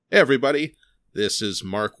Hey everybody, this is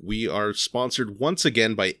Mark. We are sponsored once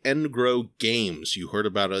again by Ngrow Games. You heard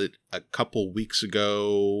about it a couple weeks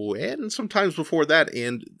ago and sometimes before that,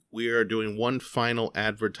 and we are doing one final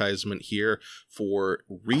advertisement here for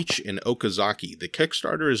Reach in Okazaki. The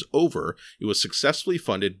Kickstarter is over. It was successfully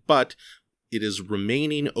funded, but it is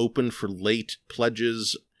remaining open for late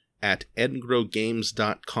pledges at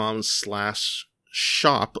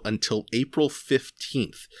ngrowgames.com/shop until April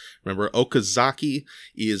 15th. Remember, Okazaki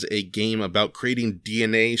is a game about creating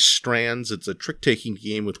DNA strands. It's a trick-taking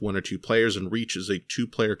game with 1 or 2 players, and Reach is a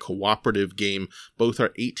 2-player cooperative game. Both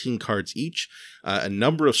are 18 cards each. A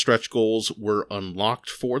number of stretch goals were unlocked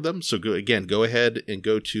for them, so go ahead and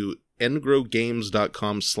go to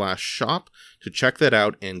ngrowgames.com/shop to check that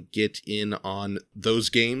out and get in on those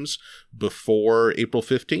games before April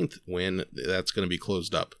 15th, when that's going to be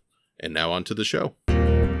closed up. And now on to the show.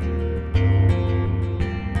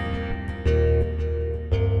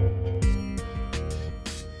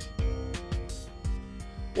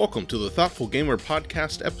 Welcome to the Thoughtful Gamer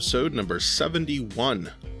Podcast, episode number 71.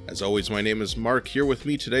 As always, my name is Mark. Here with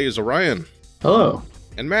me today is Orion. Hello.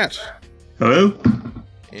 And Matt. Hello.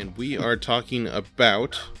 And we are talking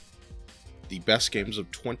about the best games of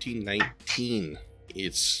 2019.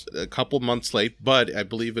 It's a couple months late, but I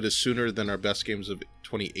believe it is sooner than our best games of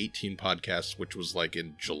 2018 podcast, which was like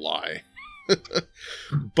in July.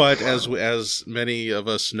 But as many of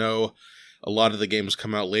us know, a lot of the games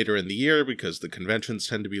come out later in the year because the conventions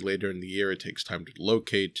tend to be later in the year. It takes time to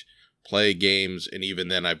locate, play games, and even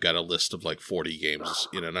then I've got a list of like 40 games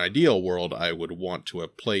in an ideal world I would want to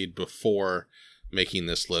have played before making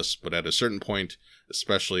this list. But at a certain point,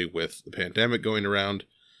 especially with the pandemic going around,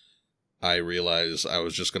 I realized I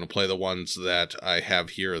was just going to play the ones that I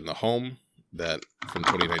have here in the home that from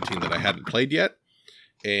 2019 that I hadn't played yet.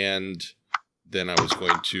 And then I was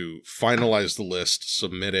going to finalize the list,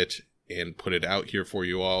 submit it, and put it out here for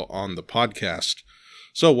you all on the podcast.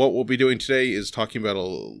 So what we'll be doing today is talking about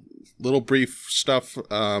a little brief stuff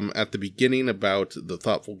at the beginning about the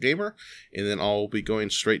Thoughtful Gamer, and then I'll be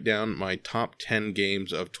going straight down my top 10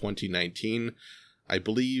 games of 2019. I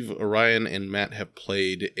believe Orion and Matt have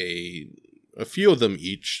played a few of them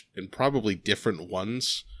each, and probably different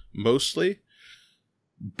ones, mostly.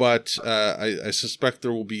 But I suspect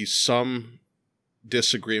there will be some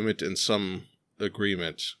disagreement and some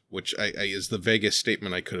agreement, which is the vaguest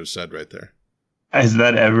statement I could have said right there. Has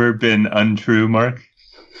that ever been untrue, Mark?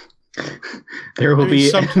 There will be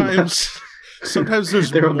sometimes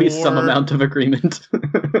there will be some amount of agreement.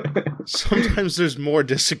 Sometimes there's more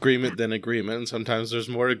disagreement than agreement, and sometimes there's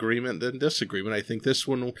more agreement than disagreement. I think this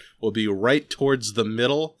one will be right towards the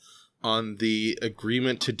middle on the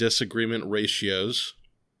agreement to disagreement ratios.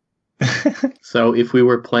 So if we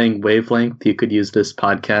were playing Wavelength, you could use this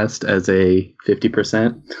podcast as a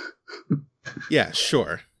 50%? Yeah,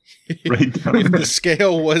 sure. Right down if the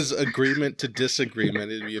scale was agreement to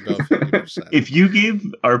disagreement, it'd be about 50%. If you gave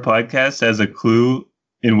our podcast as a clue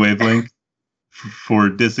in Wavelength for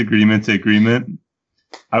disagreement to agreement,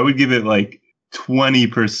 I would give it like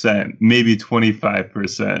 20%, maybe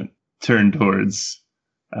 25% turn towards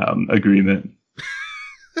agreement.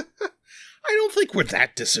 I don't think we're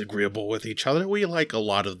that disagreeable with each other. We like a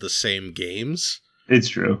lot of the same games. It's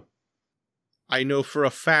true. I know for a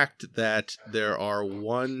fact that there are at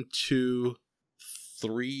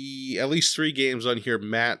least 3 games on here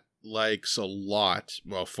Matt likes a lot.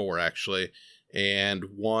 Well, 4 actually. And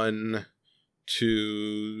 1,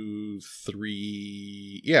 2,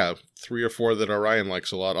 3... Yeah, 3 or 4 that Orion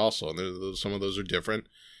likes a lot also. And some of those are different.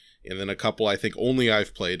 And then a couple I think only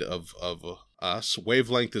I've played of us.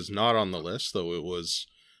 Wavelength is not on the list, though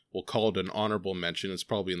we'll call it an honorable mention. It's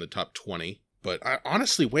probably in the top 20. But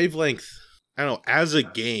honestly, Wavelength, I don't know, as a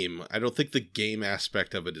game, I don't think the game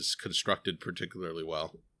aspect of it is constructed particularly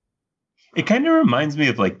well. It kind of reminds me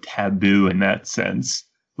of like Taboo in that sense.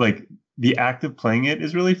 Like the act of playing it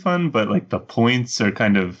is really fun, but like the points are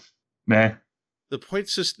kind of meh. The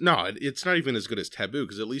points it's not even as good as Taboo,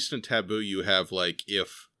 because at least in Taboo you have like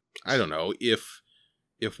if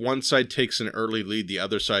one side takes an early lead, the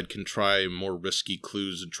other side can try more risky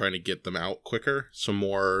clues and trying to get them out quicker. Some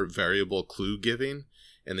more variable clue giving.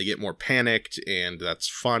 And they get more panicked, and that's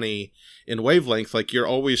funny. In Wavelength, like, you're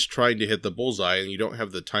always trying to hit the bullseye, and you don't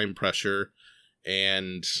have the time pressure,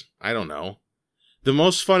 and I don't know. The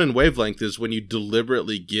most fun in Wavelength is when you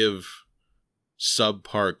deliberately give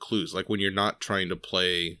subpar clues, like when you're not trying to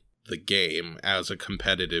play the game as a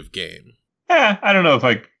competitive game. I don't know if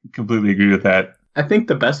I completely agree with that. I think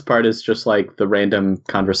the best part is just like the random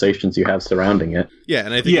conversations you have surrounding it. Yeah,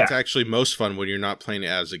 and I think it's actually most fun when you're not playing it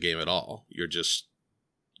as a game at all. You're just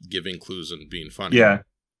giving clues and being funny. Yeah.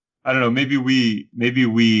 I don't know. Maybe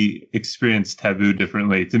we experience taboo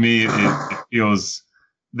differently. To me, it feels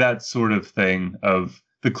that sort of thing of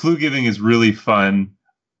the clue giving is really fun.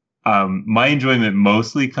 My enjoyment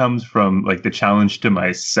mostly comes from like the challenge to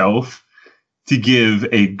myself to give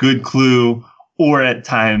a good clue or at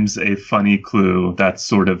times a funny clue, that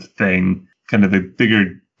sort of thing. Kind of the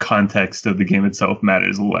bigger context of the game itself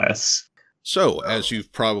matters less. So, as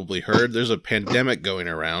you've probably heard, there's a pandemic going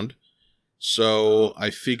around. So I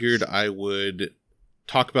figured I would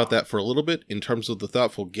talk about that for a little bit. In terms of the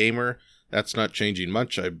Thoughtful Gamer, that's not changing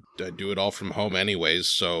much. I do it all from home anyways,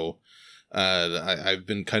 so I've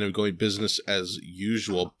been kind of going business as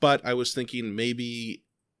usual. But I was thinking maybe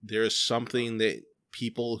there's something that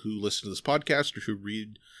people who listen to this podcast or who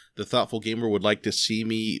read the Thoughtful Gamer would like to see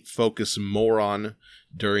me focus more on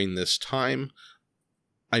during this time.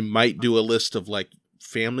 I might do a list of like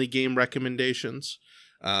family game recommendations.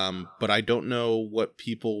 But I don't know what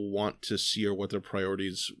people want to see or what their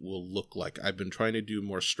priorities will look like. I've been trying to do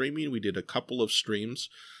more streaming. We did a couple of streams,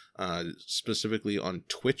 specifically on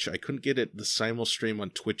Twitch. I couldn't get the simul stream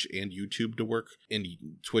on Twitch and YouTube to work, and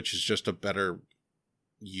Twitch is just a better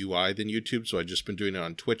UI than YouTube, so I've just been doing it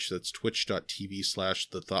on Twitch. That's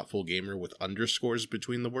twitch.tv/thethoughtfulgamer with underscores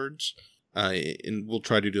between the words. And we'll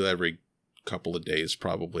try to do that every couple of days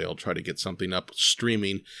probably. I'll try to get something up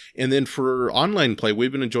streaming. And then for online play,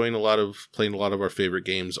 we've been enjoying playing a lot of our favorite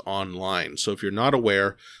games online. So if you're not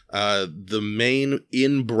aware, the main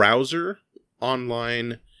in-browser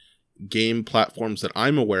online game platforms that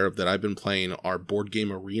I'm aware of that I've been playing are Board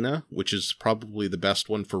Game Arena, which is probably the best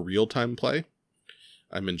one for real-time play.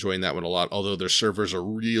 I'm enjoying that one a lot, although their servers are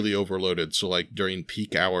really overloaded. So like during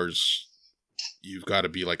peak hours, you've got to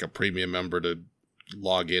be like a premium member to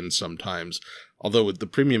log in sometimes, although with the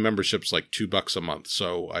premium membership's like $2 a month,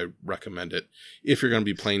 so I recommend it if you're going to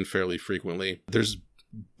be playing fairly frequently. There's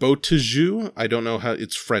Boitejeux. I don't know how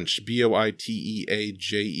it's French, Boiteajeux,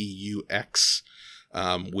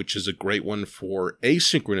 which is a great one for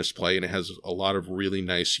asynchronous play, and it has a lot of really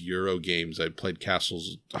nice Euro games. I've played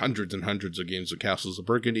hundreds and hundreds of games of Castles of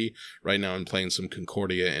Burgundy. Right now I'm playing some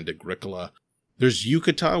Concordia and Agricola. There's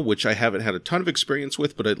Yucata, which I haven't had a ton of experience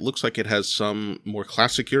with, but it looks like it has some more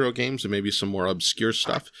classic Euro games and maybe some more obscure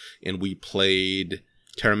stuff. And we played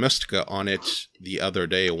Terra Mystica on it the other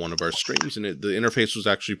day on one of our streams, and the interface was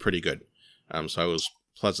actually pretty good. So I was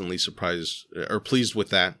pleasantly pleased with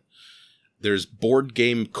that. There's Board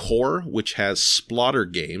Game Core, which has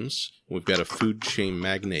Splotter games. We've got a Food Chain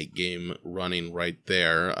Magnate game running right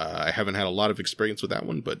there. I haven't had a lot of experience with that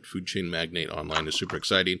one, but Food Chain Magnate online is super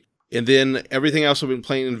exciting. And then everything else I've been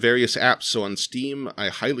playing in various apps. So on Steam, I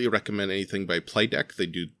highly recommend anything by Playdeck. They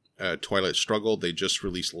do Twilight Struggle. They just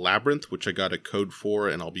released Labyrinth, which I got a code for,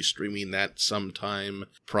 and I'll be streaming that sometime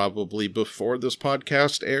probably before this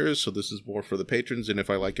podcast airs. So this is more for the patrons, and if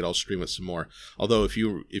I like it, I'll stream it some more. Although if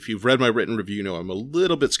you've read my written review, you know I'm a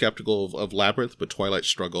little bit skeptical of Labyrinth, but Twilight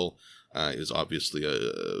Struggle is obviously a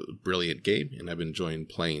brilliant game, and I've been enjoying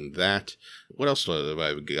playing that. What else have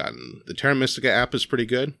I gotten? The Terra Mystica app is pretty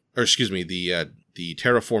good. Or excuse me, the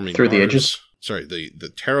Terraforming Through Mars. the Ages? Sorry,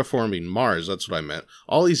 the Terraforming Mars, that's what I meant.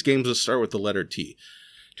 All these games that start with the letter T.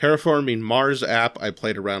 Terraforming Mars app I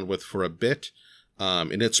played around with for a bit,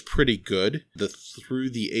 and it's pretty good. The Through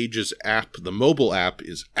the Ages app, the mobile app,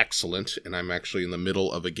 is excellent, and I'm actually in the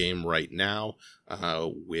middle of a game right now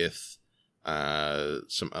with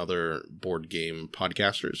some other board game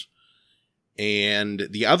podcasters. And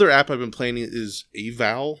the other app I've been playing is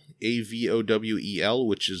Avowel, Avowel,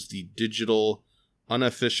 which is the digital,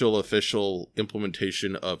 unofficial, official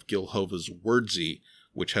implementation of Gilhova's Wordsy,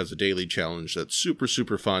 which has a daily challenge that's super,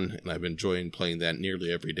 super fun, and I've been enjoying playing that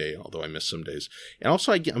nearly every day, although I miss some days. And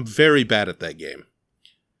also, I'm very bad at that game.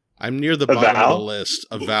 I'm near the bottom of the list.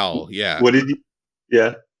 Avowel, yeah. What did you...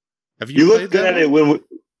 Yeah. Have you played looked good at it when...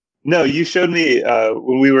 No, you showed me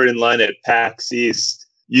when we were in line at PAX East.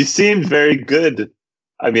 You seemed very good.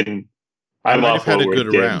 I mean, I'm off had a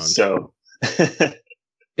good round. So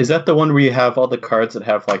is that the one where you have all the cards that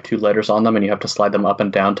have like two letters on them and you have to slide them up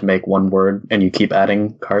and down to make one word and you keep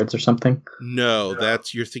adding cards or something? No,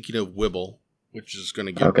 you're thinking of Wibble, which is going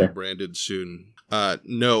to get rebranded soon.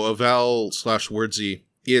 No, Avowel/Wordsy.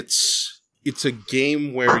 It's a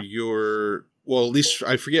game where at least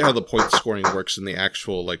I forget how the point scoring works in the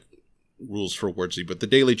actual like rules for Wordsy, but the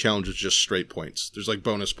daily challenge is just straight points. There's like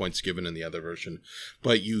bonus points given in the other version,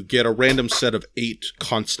 but you get a random set of 8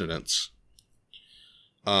 consonants,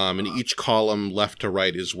 and each column left to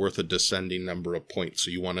right is worth a descending number of points.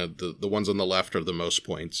 So you want the ones on the left are the most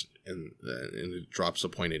points, and it drops a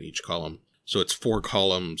point in each column. So it's 4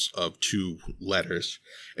 columns of 2 letters.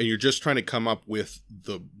 And you're just trying to come up with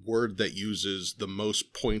the word that uses the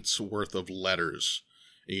most points worth of letters.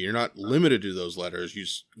 And you're not limited to those letters, you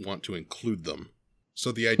just want to include them.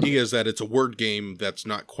 So the idea is that it's a word game that's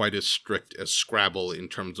not quite as strict as Scrabble in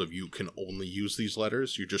terms of you can only use these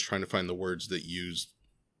letters. You're just trying to find the words that use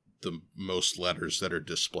the most letters that are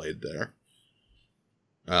displayed there.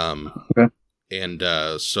 Okay. And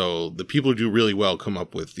so the people who do really well come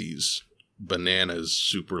up with these bananas,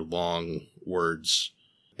 super long words,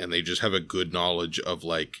 and they just have a good knowledge of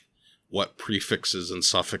like what prefixes and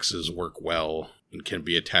suffixes work well and can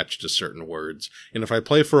be attached to certain words. And if I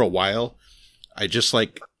play for a while, I just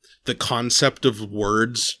like the concept of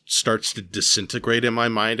words starts to disintegrate in my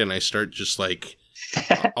mind, and I start just like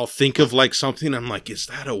I'll think of like something, I'm like, is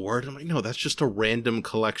that a word? I'm like, no, that's just a random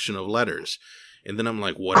collection of letters. And then I'm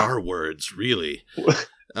like, what are words, really?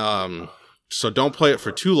 So don't play it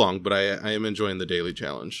for too long, but I am enjoying the daily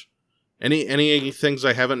challenge. Any things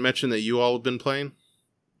I haven't mentioned that you all have been playing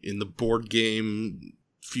in the board game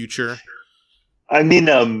future? I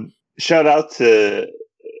mean, shout out to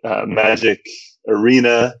Magic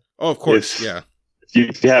Arena. Oh, of course, yeah.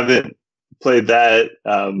 If you haven't played that,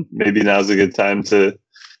 maybe now's a good time to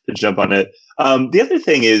jump on it. The other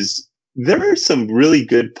thing is, there are some really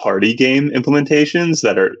good party game implementations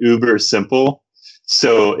that are uber simple.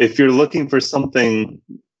 So if you're looking for something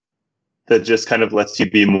that just kind of lets you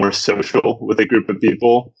be more social with a group of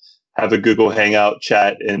people, have a Google Hangout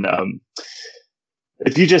chat. And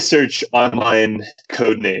if you just search online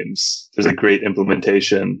code names, there's a great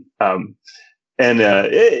implementation. The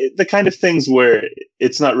kind of things where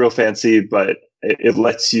it's not real fancy, but it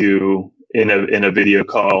lets you in a video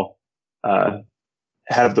call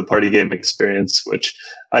have the party game experience, which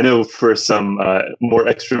I know for some more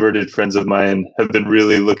extroverted friends of mine have been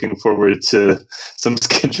really looking forward to some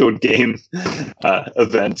scheduled game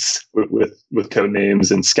events with code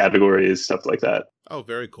names and categories, stuff like that. Oh,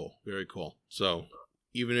 very cool. Very cool. So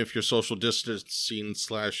even if you're social distancing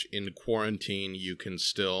 / in quarantine, you can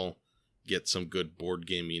still get some good board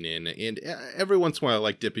gaming in. And every once in a while, I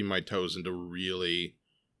like dipping my toes into really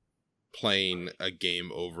playing a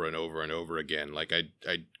game over and over and over again. Like I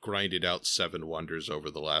grinded out 7 Wonders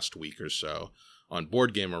over the last week or so on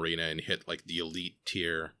Board Game Arena and hit like the elite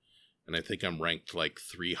tier. And I think I'm ranked like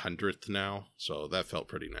 300th now. So that felt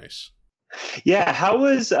pretty nice. Yeah. How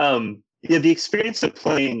was, the experience of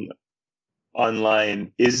playing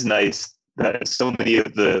online is nice, that so many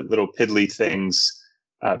of the little piddly things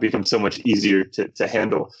become so much easier to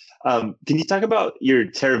handle. Can you talk about your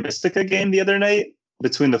Terra Mystica game the other night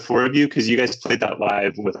between the 4 of you? Because you guys played that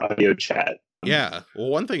live with audio chat. Yeah. Well,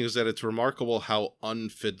 one thing is that it's remarkable how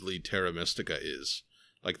unfiddly Terra Mystica is.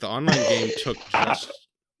 Like, the online game took just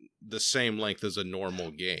the same length as a normal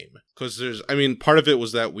game. Because part of it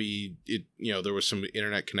was that there was some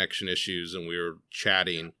internet connection issues and we were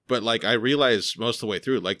chatting. But, like, I realized most of the way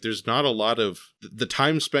through, like, there's not a lot of... The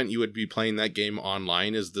time spent you would be playing that game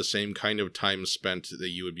online is the same kind of time spent that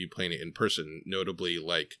you would be playing it in person. Notably,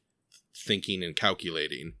 like, thinking and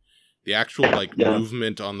calculating. The actual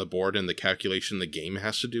movement on the board and the calculation the game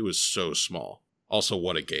has to do is so small. Also,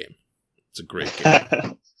 what a game. It's a great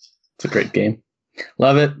game. It's a great game.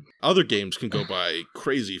 Love it. Other games can go by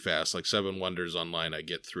crazy fast, like 7 Wonders online. I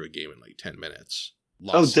get through a game in like 10 minutes.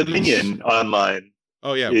 Dominion online.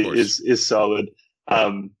 Oh yeah, of course. is solid.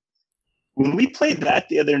 When we played that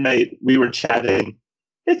the other night, we were chatting.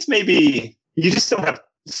 It's maybe you just don't have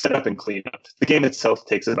set up and clean up. The game itself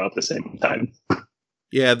takes about the same time.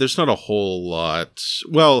 Yeah, there's not a whole lot.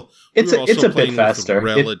 Well, it's a bit faster.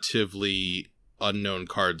 Relatively unknown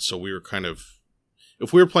cards, so we were kind of...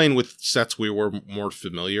 If we were playing with sets we were more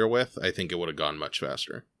familiar with, I think it would have gone much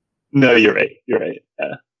faster. No, you're right. Yeah.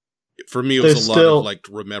 For me, it was a lot of like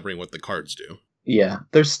remembering what the cards do. Yeah,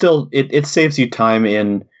 there's still... It saves you time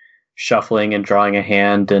in shuffling and drawing a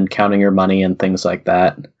hand and counting your money and things like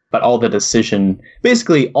that. But all the decision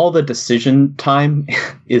time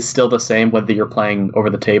is still the same, whether you're playing over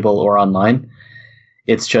the table or online.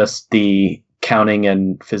 It's just the counting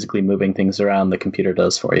and physically moving things around the computer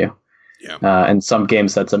does for you. Yeah. And some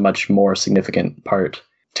games, that's a much more significant part.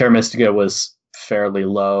 Terra Mystica was fairly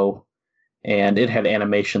low, and it had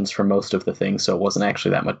animations for most of the things, so it wasn't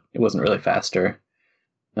actually that much. It wasn't really faster.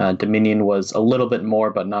 Dominion was a little bit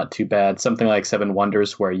more, but not too bad. Something like 7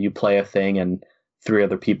 Wonders, where you play a thing and 3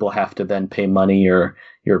 other people have to then pay money, or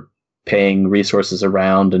you're paying resources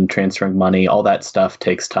around and transferring money. All that stuff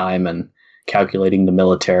takes time, and calculating the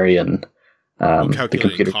military and calculating the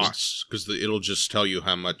computer costs, because it'll just tell you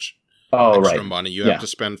how much extra money you have to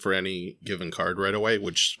spend for any given card right away,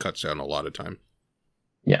 which cuts down a lot of time.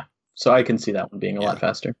 Yeah. So I can see that one being a lot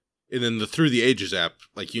faster. And then the Through the Ages app,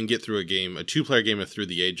 like you can get through a 2-player game of Through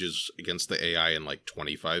the Ages against the AI in like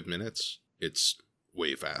 25 minutes. It's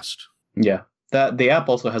way fast. Yeah. The app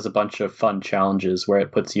also has a bunch of fun challenges where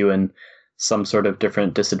it puts you in some sort of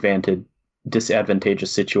different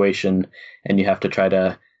disadvantageous situation, and you have to try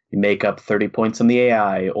to make up 30 points on the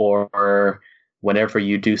AI, or whenever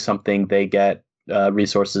you do something, they get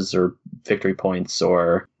resources or victory points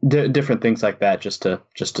or different things like that, just to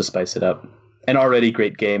spice it up. An already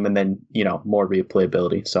great game, and then, more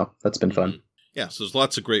replayability. So that's been fun. Yeah, so there's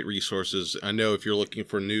lots of great resources. I know if you're looking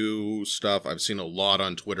for new stuff, I've seen a lot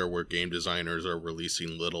on Twitter where game designers are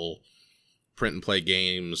releasing little print and play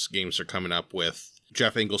games. Games are coming up with.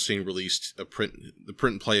 Jeff Engelstein released the print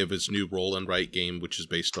and play of his new Roll and Write game, which is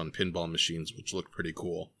based on pinball machines, which look pretty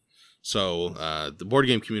cool. So the board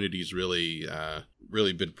game community's really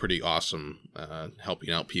been pretty awesome, helping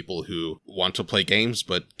out people who want to play games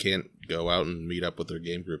but can't go out and meet up with their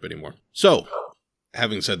game group anymore. So,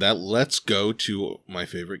 having said that, let's go to my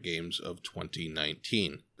favorite games of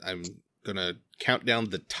 2019. I'm going to count down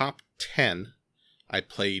the top 10. I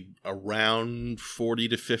played around 40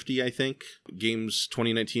 to 50, I think, games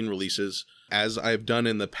 2019 releases. As I've done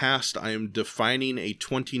in the past, I am defining a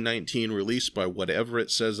 2019 release by whatever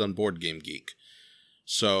it says on Board Game Geek.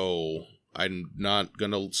 So I'm not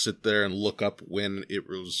going to sit there and look up when it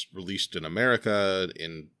was released in America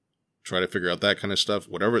and try to figure out that kind of stuff.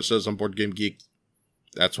 Whatever it says on Board Game Geek,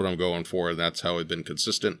 that's what I'm going for. That's how I've been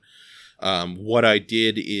consistent. What I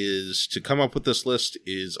did is, to come up with this list,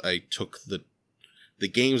 is I took the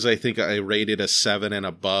games I think I rated a 7 and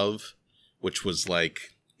above, which was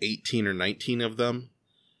like 18 or 19 of them,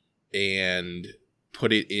 and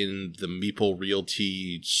put it in the Meeple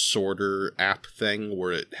Realty sorter app thing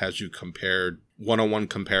where it has you compare one-on-one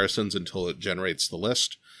comparisons until it generates the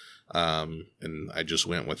list. And I just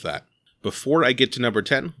went with that. Before I get to number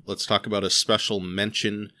 10, let's talk about a special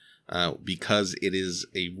mention because it is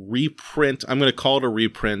a reprint. I'm going to call it a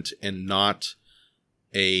reprint and not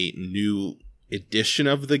a new edition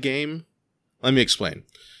of the game. Let me explain.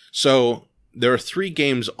 So there are 3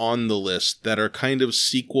 games on the list that are kind of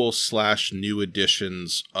sequel/new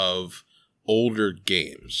editions of older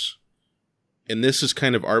games. And this is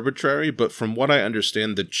kind of arbitrary, but from what I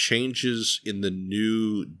understand, the changes in the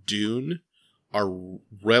new Dune are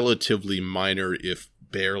relatively minor, if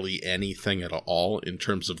barely anything at all, in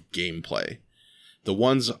terms of gameplay. The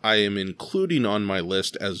ones I am including on my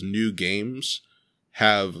list as new games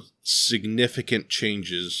have significant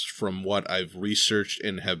changes from what I've researched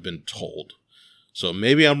and have been told. So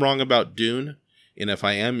maybe I'm wrong about Dune, and if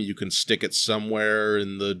I am, you can stick it somewhere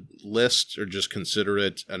in the list or just consider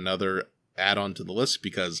it another add-on to the list,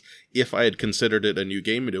 because if I had considered it a new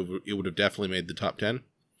game, it would have definitely made the top 10.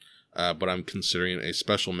 But I'm considering a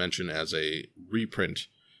special mention as a reprint.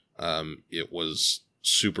 It was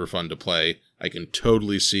super fun to play. I can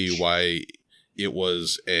totally see why it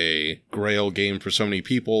was a grail game for so many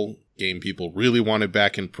people. Game people really wanted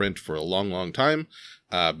back in print for a long, long time,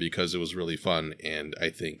 because it was really fun. And I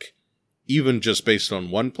think, even just based on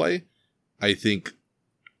one play, I think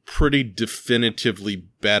pretty definitively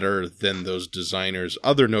better than those designers'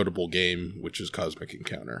 other notable game, which is Cosmic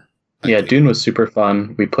Encounter. Yeah, Dune was super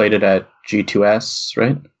fun. We played it at G2S,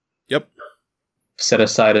 right? Yep. Set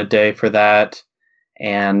aside a day for that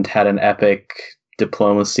and had an epic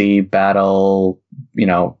diplomacy battle,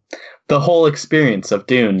 the whole experience of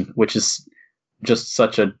Dune, which is just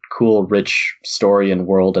such a cool, rich story and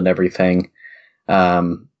world and everything.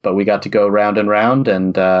 But we got to go round and round,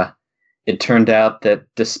 and it turned out that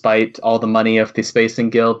despite all the money of the Spacing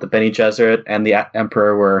Guild, the Bene Gesserit and the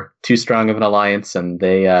Emperor were too strong of an alliance, and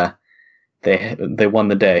they won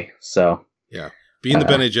the day. So yeah, being the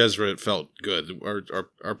Bene Gesserit felt good.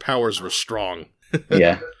 Our powers were strong.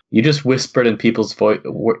 Yeah, you just whispered in people's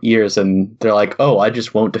ears, and they're like, "Oh, I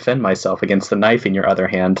just won't defend myself against the knife in your other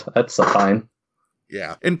hand." That's fine.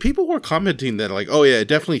 Yeah, and people were commenting that like, "Oh yeah, it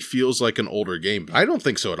definitely feels like an older game." I don't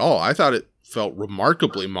think so at all. I thought it felt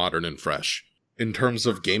remarkably modern and fresh in terms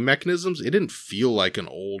of game mechanisms. It didn't feel like an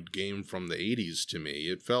old game from the 80s to me.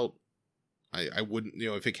 It felt, I wouldn't,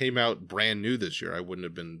 if it came out brand new this year, I wouldn't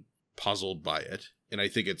have been puzzled by it. And I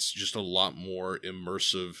think it's just a lot more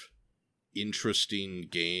immersive, interesting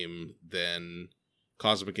game than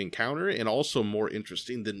Cosmic Encounter, and also more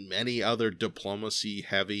interesting than many other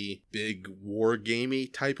diplomacy-heavy, big war-gamey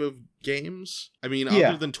type of games. I mean,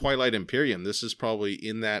 other than Twilight Imperium, this is probably,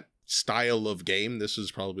 in that style of game, this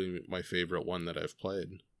is probably my favorite one that I've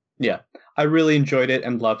played. Yeah, I really enjoyed it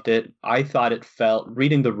and loved it. I thought it felt,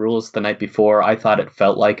 reading the rules the night before, I thought it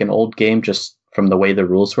felt like an old game just from the way the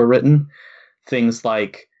rules were written. Things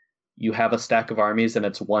like you have a stack of armies and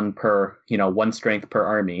it's one strength per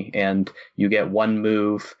army, and you get one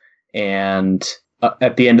move, and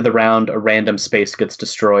at the end of the round, a random space gets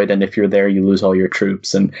destroyed, and if you're there, you lose all your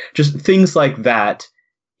troops, and just things like that.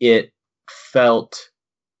 It felt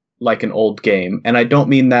like an old game, and I don't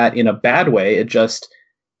mean that in a bad way.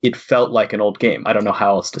 It felt like an old game. I don't know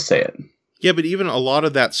how else to say it. Yeah, but even a lot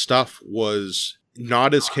of that stuff was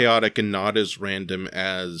not as chaotic and not as random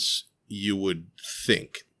as you would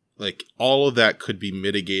think. Like, all of that could be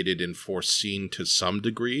mitigated and foreseen to some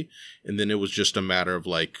degree, and then it was just a matter of,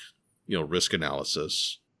 like, risk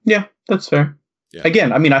analysis. Yeah, that's fair. Yeah.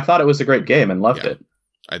 Again, I mean, I thought it was a great game and loved it.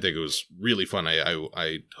 I think it was really fun.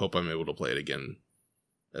 I hope I'm able to play it again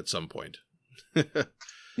at some point.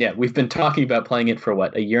 Yeah, we've been talking about playing it for,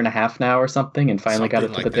 a year and a half now or something, and finally got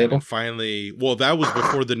it to the table? And finally, well, that was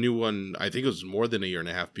before the new one. I think it was more than a year and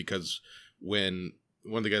a half, because when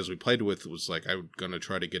one of the guys we played with was like, I'm going to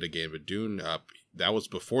try to get a game of Dune up. That was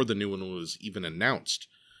before the new one was even announced.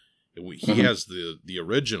 He has the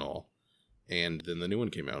original, and then the new one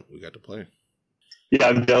came out. We got to play. Yeah,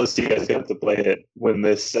 I'm jealous you guys got to play it. When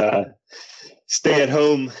this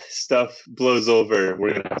stay-at-home stuff blows over,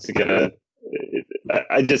 we're going to have to get a...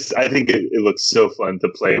 I think it looks so fun to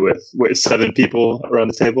play with 7 people around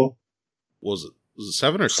the table. Was it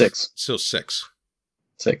 7 or 6? Still 6.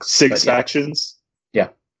 6 factions? Yeah.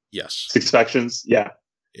 Yes. 6 factions? Yeah.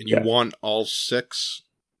 And you want all 6,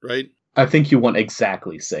 right? I think you want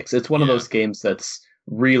exactly 6. It's one of those games that's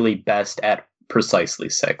really best at precisely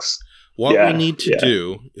 6. What we need to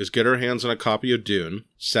do is get our hands on a copy of Dune,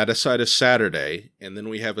 set aside a Saturday, and then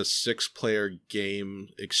we have a 6-player game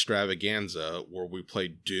extravaganza where we play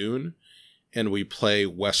Dune and we play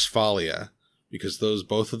Westphalia, because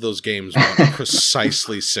both of those games want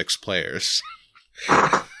precisely 6 players.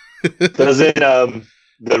 Doesn't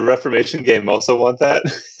the Reformation game also want that?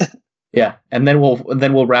 Yeah, and then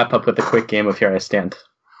we'll wrap up with a quick game of Here I Stand.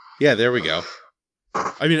 Yeah, there we go.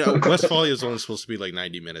 I mean, Westphalia is only supposed to be like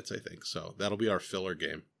 90 minutes, I think. So that'll be our filler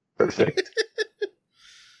game. Perfect.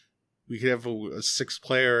 We could have a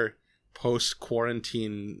 6-player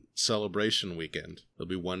post-quarantine celebration weekend. It'll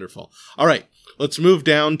be wonderful. All right, let's move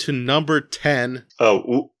down to number 10.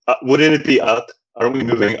 Oh, wouldn't it be up? Aren't we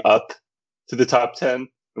moving up to the top 10?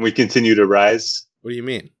 And we continue to rise? What do you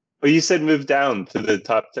mean? Well, you said move down to the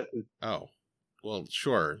top 10. Oh, well,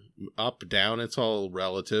 sure. Up, down, it's all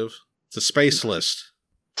relative. It's a space list.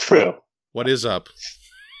 True. What is up?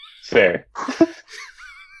 Fair.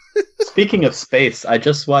 Speaking of space, I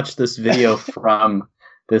just watched this video from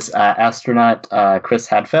this astronaut, Chris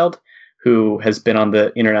Hadfield, who has been on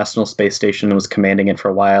the International Space Station and was commanding it for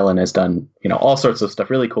a while and has done, all sorts of stuff.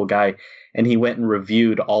 Really cool guy. And he went and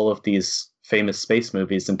reviewed all of these famous space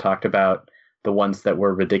movies and talked about the ones that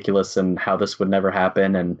were ridiculous and how this would never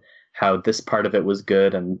happen and how this part of it was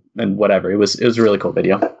good and whatever. It was a really cool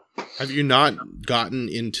video. Have you not gotten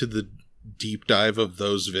into the deep dive of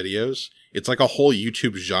those videos? It's like a whole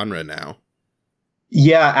YouTube genre now.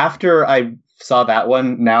 Yeah, after I saw that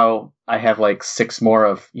one, now I have like 6 more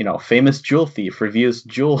of, famous jewel thief reviews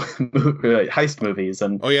heist movies,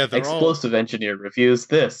 and explosive engineer reviews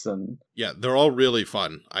this, and they're all really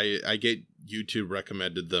fun. I get YouTube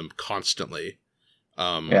recommended them constantly.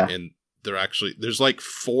 And they're actually, there's like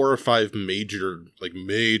 4 or 5 major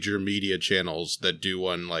media channels that do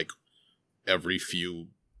one like every few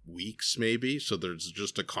weeks maybe, so there's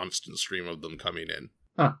just a constant stream of them coming in.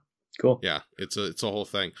 Cool. Yeah, it's a whole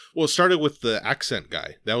thing. Well, it started with the accent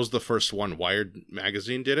guy. That was the first one. Wired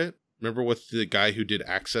magazine did it. Remember with the guy who did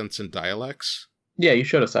accents and dialects? Yeah, you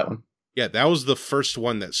showed us that one. Yeah, that was the first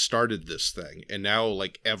one that started this thing, and now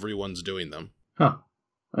like everyone's doing them. Huh.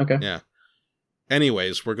 Okay. Yeah.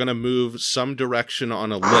 Anyways, we're going to move some direction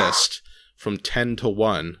on a list from 10 to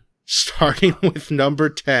 1, starting with number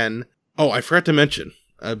 10. Oh, I forgot to mention,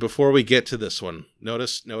 before we get to this one,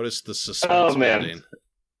 notice the suspense building.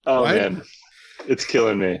 Oh, man. It's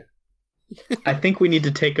killing me. I think we need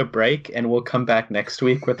to take a break, and we'll come back next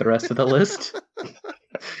week with the rest of the list.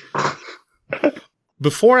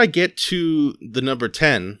 Before I get to the number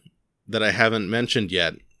 10 that I haven't mentioned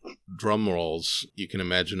yet, drum rolls, you can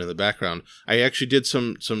imagine in the background, I actually did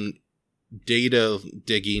some data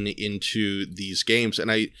digging into these games,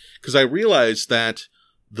 and because I realized that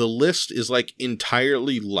the list is like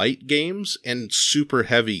entirely light games and super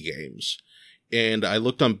heavy games. And I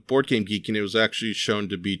looked on Board Game Geek, and it was actually shown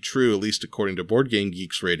to be true, at least according to Board Game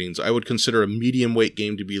Geek's ratings. I would consider a medium weight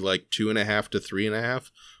game to be like 2.5 to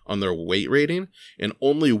 3.5 on their weight rating, and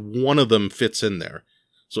only one of them fits in there.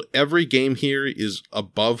 So every game here is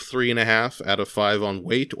above 3.5 out of 5 on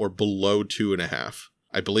weight or below 2.5.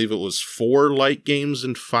 I believe it was 4 light games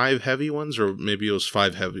and 5 heavy ones, or maybe it was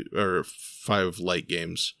 5 light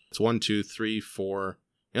games. It's 1, 2, 3, 4.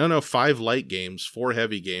 I don't know, 5 light games, 4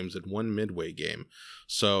 heavy games, and 1 midway game.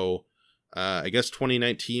 So I guess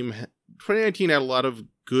 2019 had a lot of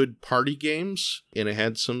good party games, and it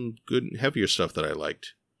had some good heavier stuff that I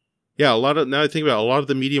liked. Yeah, now I think about it, a lot of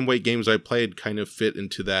the medium weight games I played kind of fit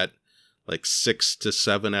into that like 6 to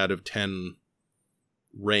 7 out of 10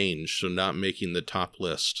 range, so not making the top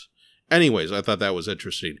list. Anyways, I thought that was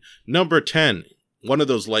interesting. Number 10, one of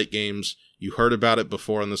those light games. You heard about it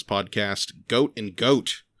before on this podcast. Goat and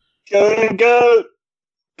Goat. Goat and Goat.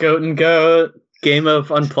 Goat and Goat. Game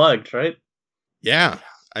of Unplugged, right? Yeah.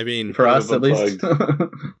 I mean, for us at least.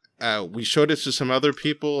 We showed it to some other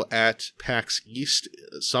people at PAX East.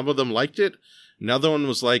 Some of them liked it. Another one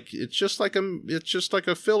was like, it's just like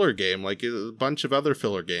a filler game, like a bunch of other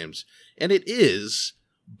filler games. And it is,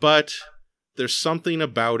 but there's something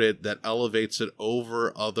about it that elevates it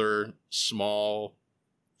over other small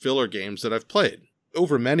filler games that I've played.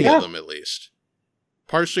 Over many of them, at least.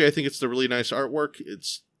 Partially, I think it's the really nice artwork.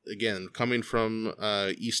 It's, again, coming from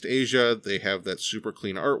East Asia. They have that super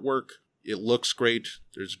clean artwork. It looks great.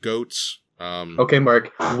 There's goats. Okay, Mark.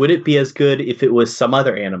 Would it be as good if it was some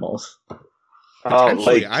other animals?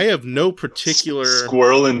 Potentially. I have no particular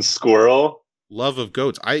squirrel and squirrel love of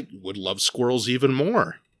goats. I would love squirrels even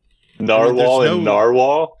more. Narwhal and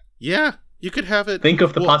narwhal. Yeah, you could have it. Think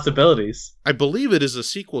of the possibilities. I believe it is a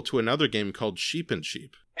sequel to another game called Sheep and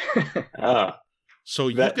Sheep. So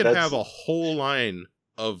you could have a whole line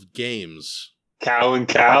of games. Cow and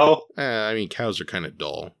cow. I mean, cows are kind of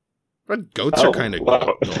dull, but goats are kind of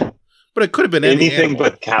dull. But it could have been anything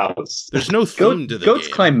but cows. There's no theme to the goats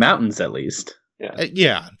game. Climb mountains, at least.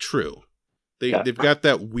 Yeah, true. They've got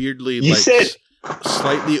that weirdly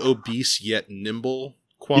slightly obese yet nimble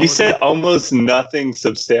quality. You said almost nothing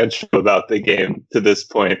substantial about the game to this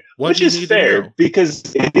point, which is fair because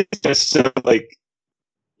it is just so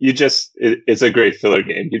it's a great filler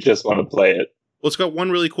game. You just want to play it. Well, it's got one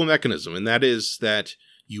really cool mechanism, and that is that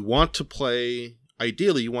you want to play.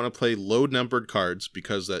 Ideally, you want to play low-numbered cards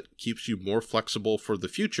because that keeps you more flexible for the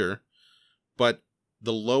future, but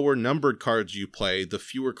the lower-numbered cards you play, the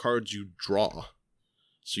fewer cards you draw.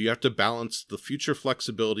 So you have to balance the future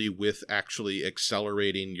flexibility with actually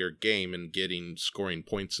accelerating your game and scoring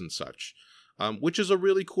points and such, which is a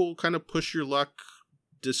really cool kind of push-your-luck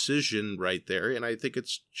decision right there, and I think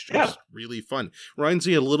it's just really fun. Reminds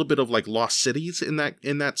me a little bit of like Lost Cities in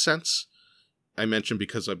that sense. I mentioned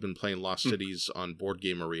because I've been playing Lost Cities on Board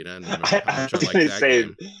Game Arena, and I was going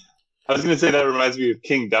to say that reminds me of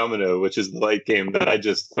King Domino, which is the light game that I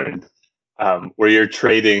just learned, where you're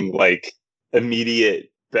trading like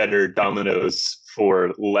immediate better dominoes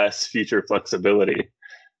for less future flexibility.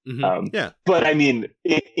 Mm-hmm. But I mean,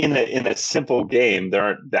 in a simple game, there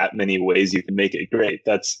aren't that many ways you can make it great.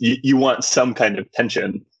 That's you want some kind of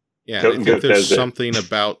tension. Yeah, I think there's something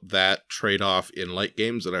about that trade-off in light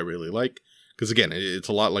games that I really like. Because again, it's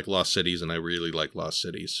a lot like Lost Cities, and I really like Lost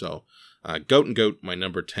Cities. So, Goat and Goat, my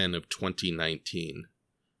number 10 of 2019.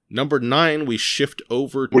 Number 9, we shift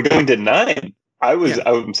over. We're going to 9.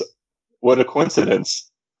 What a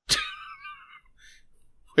coincidence.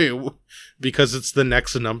 Wait, because it's the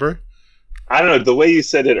next number? I don't know. The way you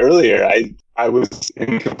said it earlier, I was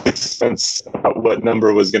in complete suspense about what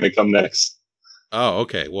number was going to come next. Oh,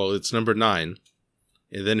 okay. Well, it's number 9.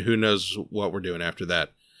 And then who knows what we're doing after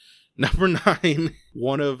that. Number 9,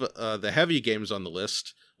 one of the heavy games on the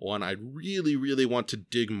list, one I really, really want to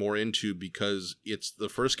dig more into because it's the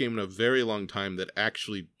first game in a very long time that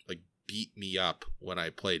actually beat me up when I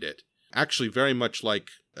played it. Actually, very much like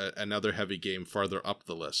another heavy game farther up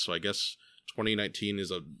the list. So I guess 2019 is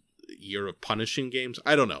a year of punishing games.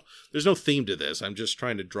 I don't know. There's no theme to this. I'm just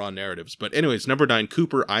trying to draw narratives. But anyways, number 9,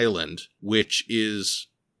 Cooper Island, which is,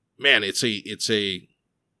 man, it's a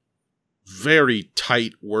very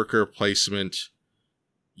tight worker placement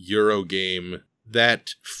Euro game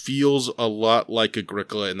that feels a lot like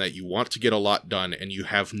Agricola in that you want to get a lot done and you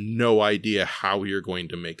have no idea how you're going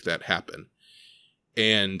to make that happen.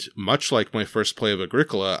 And much like my first play of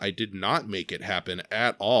Agricola, I did not make it happen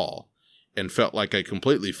at all and felt like I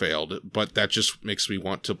completely failed, but that just makes me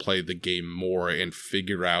want to play the game more and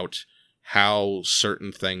figure out how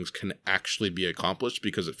certain things can actually be accomplished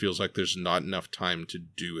because it feels like there's not enough time to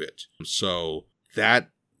do it. So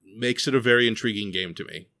that makes it a very intriguing game to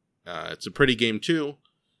me. It's a pretty game too.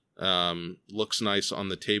 Looks nice on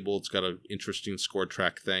the table. It's got an interesting score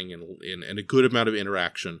track thing and a good amount of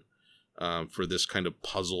interaction for this kind of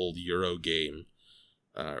puzzled Euro game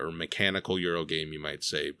or mechanical Euro game, you might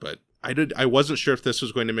say. But I wasn't sure if this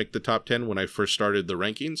was going to make the top 10 when I first started the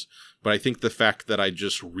rankings, but I think the fact that I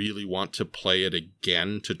just really want to play it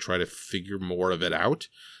again to try to figure more of it out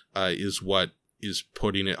is what is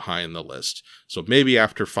putting it high in the list. So maybe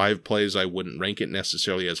after 5 plays, I wouldn't rank it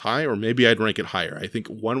necessarily as high, or maybe I'd rank it higher. I think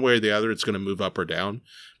one way or the other, it's going to move up or down,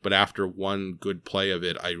 but after one good play of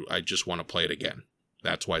it, I just want to play it again.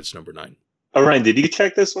 That's why it's number 9. Oh, Ryan, did you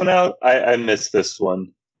check this one out? I missed this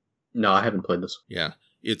one. No, I haven't played this. Yeah.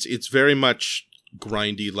 It's very much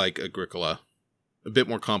grindy like Agricola, a bit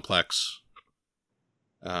more complex,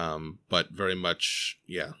 but very much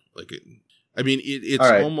it's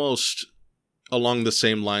right. almost along the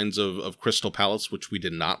same lines of Crystal Palace, which we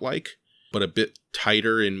did not like, but a bit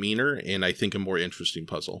tighter and meaner, and I think a more interesting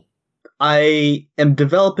puzzle. I am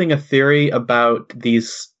developing a theory about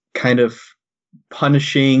these kind of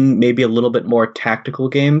punishing, maybe a little bit more tactical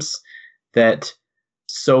games that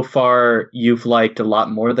so far you've liked a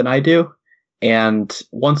lot more than I do. And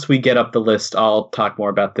once we get up the list, I'll talk more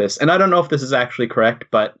about this. And I don't know if this is actually correct,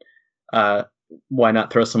 but why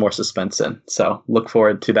not throw some more suspense in? So look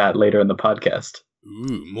forward to that later in the podcast.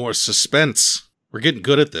 Ooh, more suspense. We're getting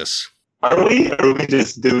good at this. Are we? Or are we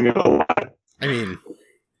just doing it a lot? I mean,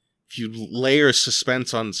 if you layer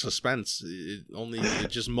suspense on suspense, it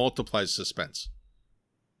just multiplies suspense.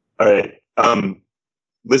 All right.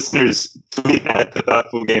 Listeners, tweet at the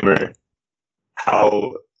Thoughtful Gamer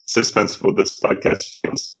how suspenseful this podcast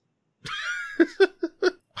feels.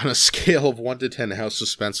 On a scale of 1 to 10, how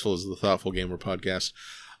suspenseful is the Thoughtful Gamer podcast?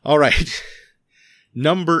 All right.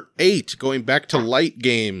 Number 8, going back to light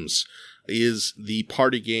games, is the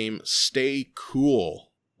party game Stay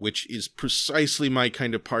Cool, which is precisely my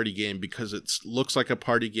kind of party game because it looks like a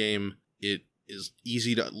party game. It is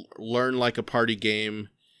easy to learn like a party game,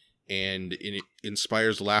 and it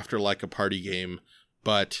inspires laughter like a party game,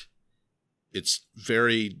 but it's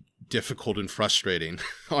very difficult and frustrating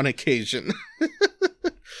on occasion.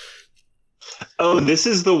 Oh, this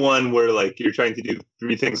is the one where like you're trying to do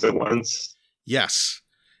 3 things at once? Yes.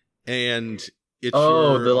 And it's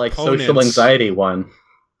the like social anxiety one.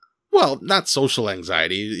 Well, not social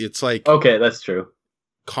anxiety. It's like okay, that's true.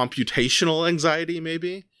 Computational anxiety,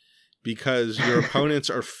 maybe, because your opponents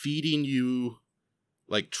are feeding you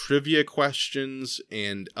like trivia questions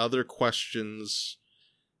and other questions,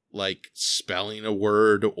 like spelling a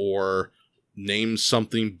word or name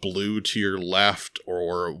something blue to your left,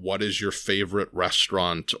 or what is your favorite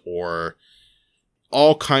restaurant, or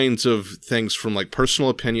all kinds of things from like personal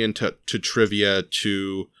opinion to trivia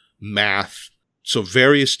to math. So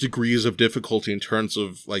various degrees of difficulty in terms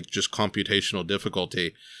of like just computational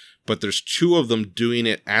difficulty. But there's 2 of them doing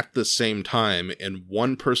it at the same time, and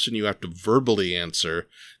one person you have to verbally answer,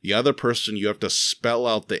 the other person you have to spell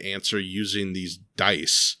out the answer using these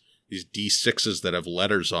dice, these D6s that have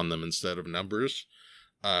letters on them instead of numbers,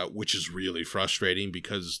 which is really frustrating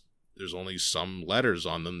because there's only some letters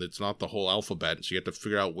on them. It's not the whole alphabet, so you have to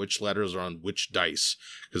figure out which letters are on which dice,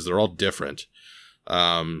 because they're all different.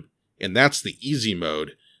 And that's the easy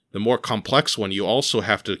mode. The more complex one, you also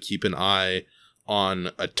have to keep an eye on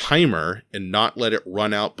a timer and not let it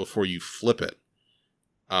run out before you flip it.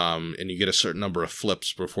 And you get a certain number of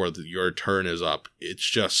flips before your turn is up. It's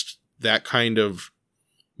just that kind of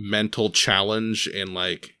mental challenge and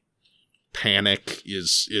like panic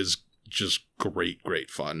is just great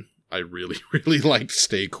fun. I really, really like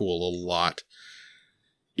Stay Cool a lot.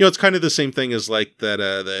 You know, it's kind of the same thing as like that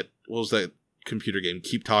what was that computer game?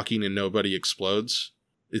 Keep Talking and Nobody Explodes.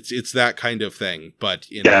 It's that kind of thing, but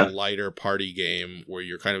in a lighter party game where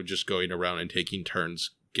you're kind of just going around and taking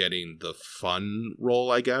turns getting the fun role,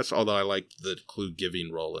 I guess. Although I like the clue giving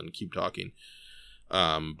role and Keep Talking.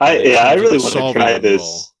 I really want to try this.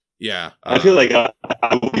 Role, yeah. I feel like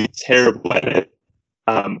I would be terrible at it.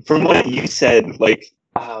 From what you said, like,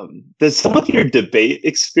 does some of your debate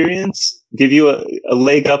experience give you a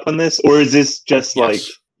leg up on this? Or is this just like,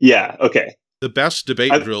 yeah, okay. The best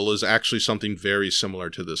debate drill is actually something very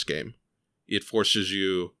similar to this game. It forces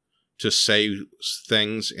you to say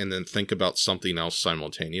things and then think about something else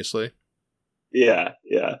simultaneously. Yeah.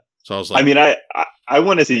 So I was like, I mean, I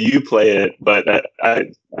want to see you play it, but I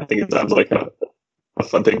think it sounds like a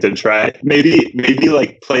fun thing to try. Maybe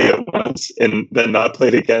like play it once and then not play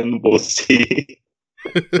it again. We'll see.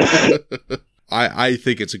 I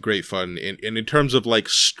think it's a great fun. And in terms of like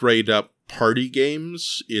straight up party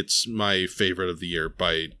games, it's my favorite of the year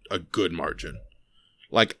by a good margin.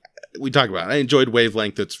 Like we talk about, I enjoyed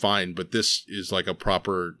Wavelength, it's fine, but this is like a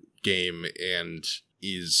proper game and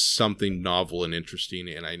is something novel and interesting.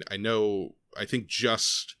 And I think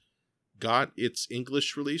just got its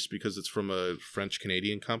English release because it's from a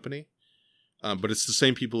French-Canadian company. but it's the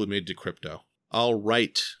same people who made Decrypto. All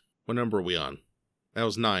right. What number are we on? That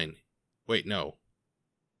was 9. Wait, no.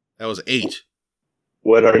 That was 8.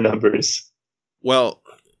 What are numbers? Well,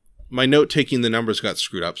 my note taking the numbers got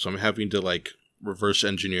screwed up, so I'm having to reverse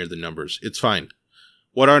engineer the numbers. It's fine.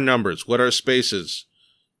 What are numbers? What are spaces?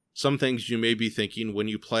 Some things you may be thinking when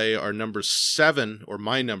you play our number 7, or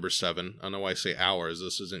my number 7. I don't know why I say ours.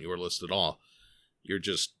 This isn't your list at all. You're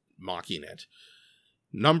just mocking it.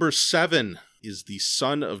 Number 7 is the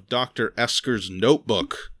Son of Dr. Esker's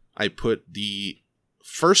Notebook. I put the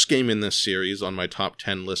first game in this series on my top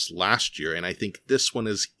 10 list last year, and I think this one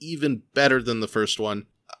is even better than the first one.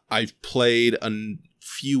 I've played a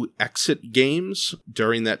few Exit games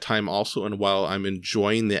during that time also, and while I'm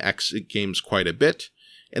enjoying the Exit games quite a bit,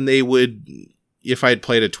 and they would, if I had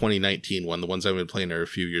played a 2019 one, the ones I've been playing are a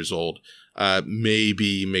few years old,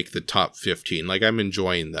 maybe make the top 15. I'm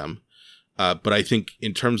enjoying them. But I think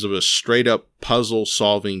in terms of a straight-up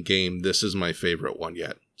puzzle-solving game, this is my favorite one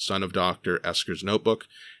yet. Son of Dr. Esker's Notebook.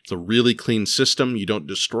 It's a really clean system. You don't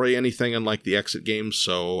destroy anything unlike the Exit games,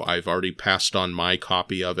 so I've already passed on my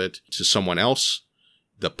copy of it to someone else.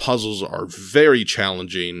 The puzzles are very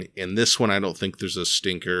challenging, and this one I don't think there's a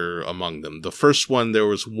stinker among them. The first one, there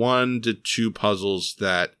was 1 to 2 puzzles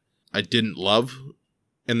that I didn't love,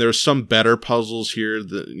 and there's some better puzzles here.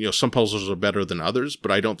 Some puzzles are better than others, but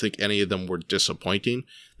I don't think any of them were disappointing.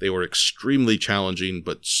 They were extremely challenging,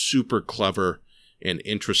 but super clever and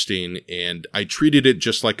interesting, and I treated it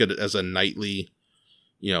just as a nightly,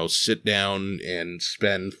 sit down and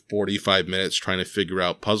spend 45 minutes trying to figure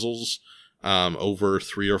out puzzles over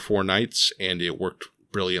 3 or 4 nights, and it worked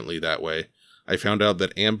brilliantly that way. I found out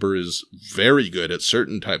that Amber is very good at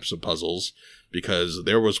certain types of puzzles, because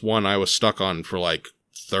there was one I was stuck on for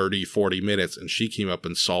 30, 40 minutes, and she came up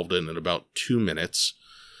and solved it in about 2 minutes,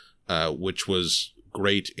 which was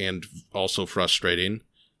great and also frustrating,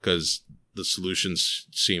 because the solutions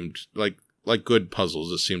seemed like good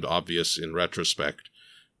puzzles. It seemed obvious in retrospect,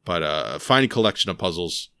 but a fine collection of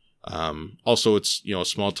puzzles. Also, it's a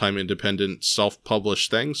small-time independent self-published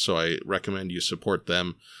thing, so I recommend you support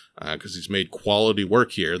them, because he's made quality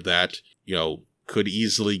work here that could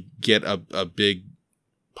easily get a big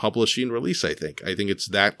publishing release. I think it's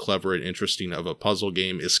that clever and interesting of a puzzle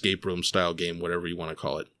game, escape room style game, whatever you want to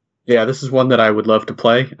call it. Yeah, this is one that I would love to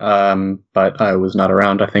play, but I was not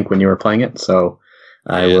around, I think, when you were playing it, so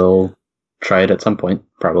I will try it at some point,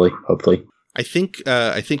 probably, hopefully. I think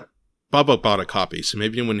Bubba bought a copy, so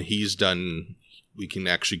maybe when he's done, we can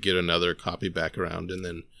actually get another copy back around, and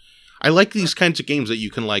then I like these kinds of games that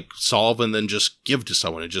you can solve and then just give to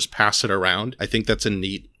someone and just pass it around. I think that's a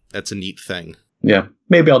neat thing. Yeah,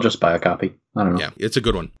 maybe I'll just buy a copy. I don't know. Yeah, it's a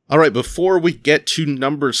good one. All right, before we get to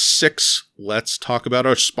number 6, let's talk about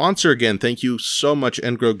our sponsor again. Thank you so much,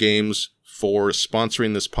 Engro Games, for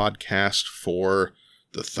sponsoring this podcast for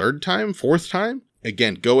the 4th time.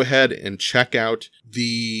 Again, go ahead and check out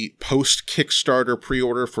the post-Kickstarter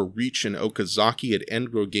pre-order for Reach and Okazaki at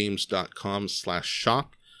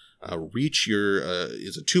engrogames.com/shop. Reach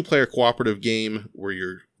is a 2-player cooperative game where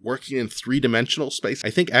you're working in 3-dimensional space. I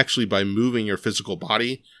think actually by moving your physical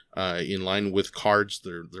body in line with cards,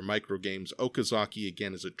 they're micro games. Okazaki,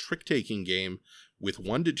 again, is a trick-taking game with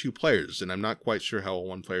 1 to 2 players, and I'm not quite sure how a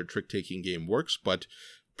 1-player trick-taking game works, but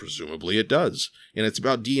presumably it does. And it's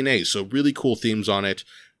about DNA, so really cool themes on it.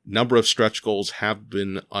 Number of stretch goals have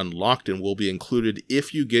been unlocked and will be included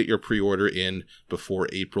if you get your pre-order in before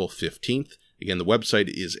April 15th. Again, the website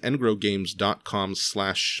is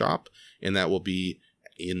engrogames.com/shop, and that will be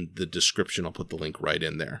in the description. I'll put the link right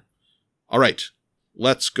in there. All right,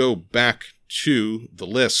 let's go back to the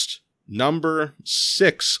list. Number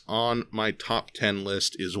 6 on my top 10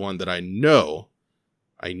 list is one that I know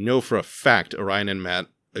for a fact Orion and Matt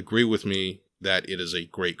agree with me that it is a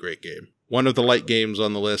great, great game. One of the light games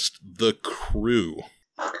on the list, The Crew.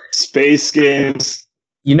 Space games.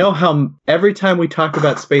 You know how every time we talk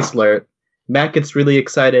about Space Alert, Matt gets really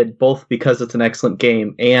excited both because it's an excellent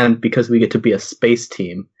game and because we get to be a space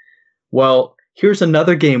team. Well, here's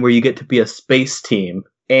another game where you get to be a space team,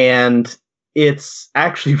 and it's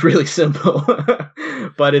actually really simple,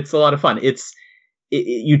 but it's a lot of fun.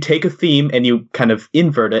 You take a theme and you kind of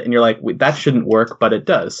invert it, and you're like, that shouldn't work, but it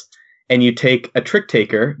does. And you take a trick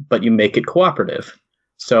taker, but you make it cooperative.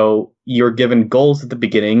 So you're given goals at the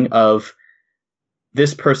beginning of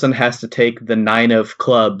this person has to take the 9 of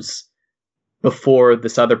clubs before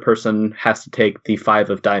this other person has to take the 5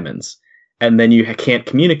 of diamonds. And then you can't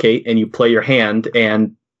communicate, and you play your hand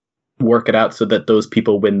and work it out so that those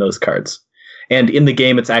people win those cards. And in the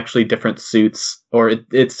game, it's actually different suits, or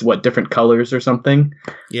it's different colors or something.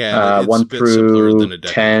 Yeah, it's 1 a bit simpler than a through deck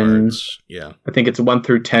of 10. cards. Yeah. I think it's 1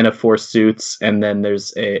 through 10 of 4 suits, and then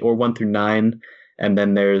there's or 1 through 9, and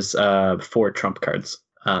then there's 4 trump cards.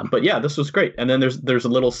 But yeah, this was great. And then there's a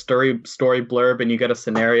little story blurb, and you get a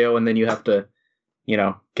scenario, and then you have to,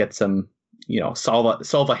 get some,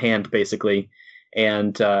 solve a hand basically,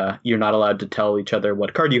 and you're not allowed to tell each other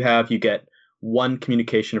what card you have. You get 1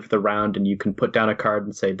 communication for the round, and you can put down a card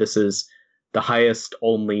and say this is the highest,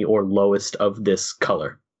 only, or lowest of this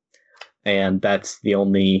color, and that's the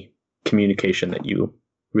only communication that you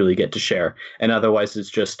really get to share. And otherwise,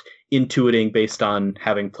 it's just intuiting based on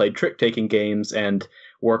having played trick-taking games and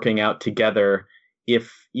working out together.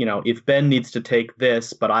 If Ben needs to take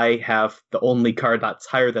this, but I have the only card that's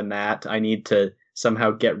higher than that, I need to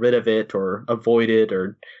somehow get rid of it or avoid it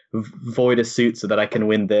or void a suit so that I can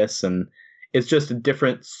win this. And it's just a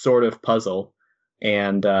different sort of puzzle.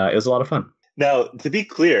 And it was a lot of fun. Now, to be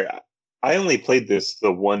clear, I only played this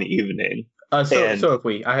the one evening. So have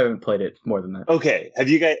we. I haven't played it more than that. Okay. Have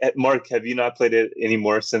you guys, Mark, have you not played it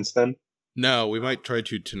anymore since then? No, we might try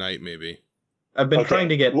to tonight, maybe. I've been trying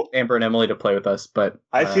to get Amber and Emily to play with us, but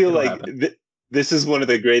I feel like this is one of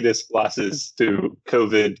the greatest losses to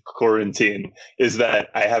COVID quarantine, is that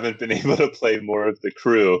I haven't been able to play more of the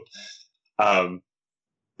crew.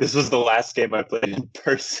 This was the last game I played in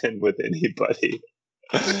person with anybody.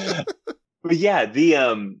 But yeah,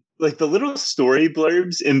 the little story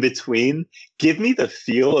blurbs in between give me the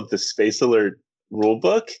feel of the Space Alert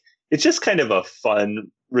rulebook. It's just kind of a fun,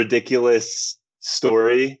 ridiculous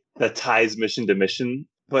story that ties mission to mission.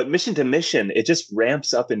 But mission to mission, it just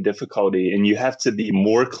ramps up in difficulty, and you have to be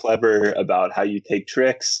more clever about how you take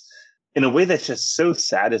tricks in a way that's just so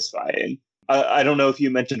satisfying. I don't know if you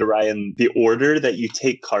mentioned, Orion, the order that you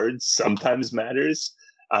take cards sometimes matters.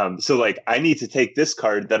 So like, I need to take this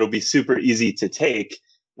card that'll be super easy to take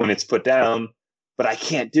when it's put down, but I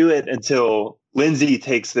can't do it until Lindsay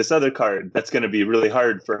takes this other card that's going to be really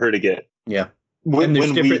hard for her to get. Yeah. And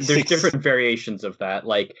there's different variations of that.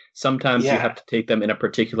 Like sometimes you have to take them in a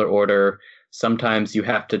particular order. Sometimes you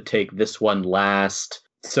have to take this one last.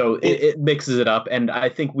 So it mixes it up. And I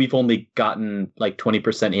think we've only gotten like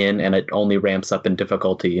 20% in, and it only ramps up in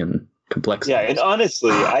difficulty and complexity. Yeah, and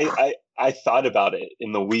honestly, I thought about it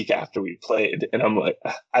in the week after we played, and I'm like,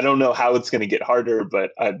 I don't know how it's going to get harder,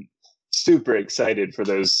 but I'm super excited for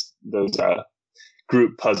those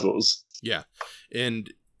group puzzles. Yeah,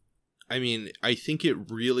 and I mean, I think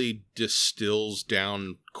it really distills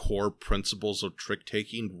down core principles of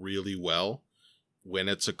trick-taking really well when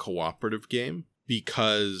it's a cooperative game,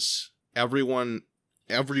 because everyone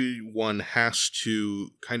has to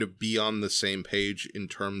kind of be on the same page in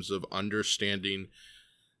terms of understanding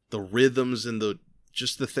the rhythms and the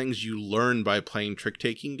things you learn by playing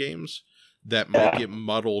trick-taking games that might get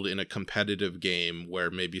muddled in a competitive game where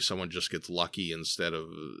maybe someone just gets lucky instead of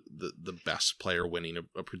the best player winning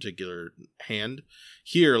a particular hand.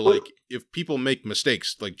 Here, like, if people make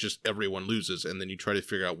mistakes, like, just everyone loses, and then you try to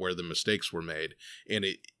figure out where the mistakes were made. And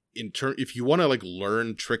if you want to, like,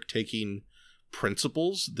 learn trick-taking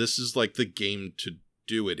principles, this is, like, the game to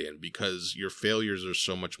do it in, because your failures are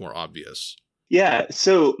so much more obvious. Yeah,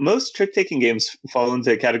 so most trick-taking games fall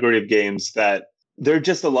into a category of games that there are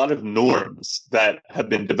just a lot of norms that have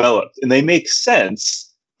been developed, and they make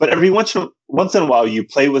sense. But every once in a while, you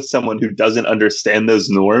play with someone who doesn't understand those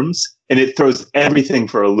norms, and it throws everything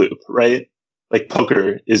for a loop, right? Like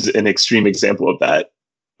poker is an extreme example of that.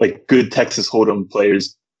 Like good Texas Hold'em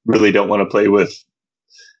players really don't want to play with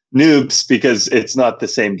noobs because it's not the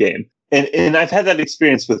same game. And I've had that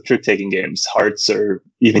experience with trick-taking games, Hearts or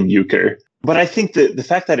even Euchre. But I think that the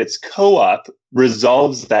fact that it's co-op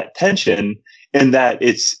resolves that tension, and that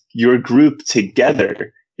it's your group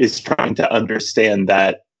together is trying to understand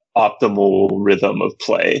that optimal rhythm of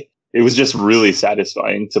play. It was just really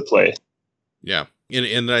satisfying to play. Yeah.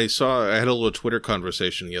 And I had a little Twitter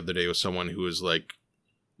conversation the other day with someone who was like,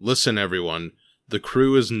 listen, everyone, the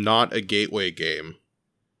crew is not a gateway game.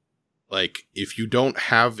 Like, if you don't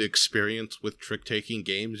have experience with trick-taking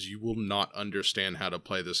games, you will not understand how to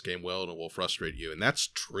play this game well, and it will frustrate you. And that's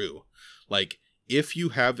true. Like, if you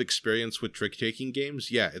have experience with trick-taking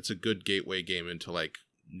games, yeah, it's a good gateway game into, like,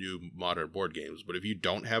 new modern board games. But if you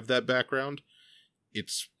don't have that background,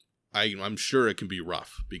 I'm sure it can be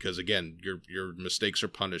rough, because, again, your mistakes are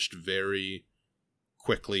punished very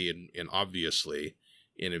quickly and obviously.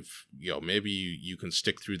 And if, maybe you can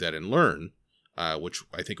stick through that and learn, which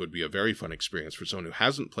I think would be a very fun experience for someone who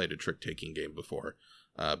hasn't played a trick-taking game before,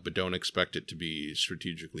 but don't expect it to be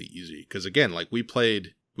strategically easy. Because, again, like, we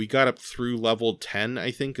played we got up through level 10,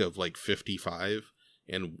 I think, of like 55.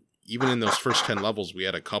 And even in those first 10 levels, we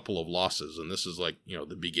had a couple of losses. And this is like,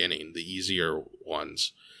 the beginning, the easier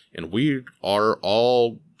ones. And we are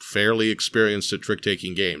all fairly experienced at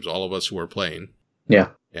trick-taking games, all of us who are playing. Yeah.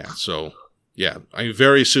 Yeah, so, yeah. I mean,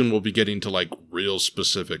 very soon we'll be getting to like real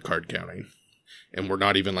specific card counting. And we're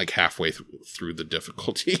not even like halfway through the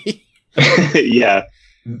difficulty. Yeah.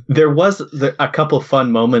 There was a couple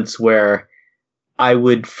fun moments where I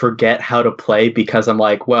would forget how to play because I'm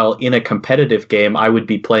like, well, in a competitive game, I would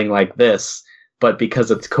be playing like this. But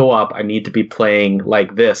because it's co-op, I need to be playing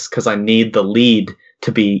like this because I need the lead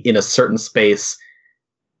to be in a certain space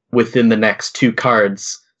within the next 2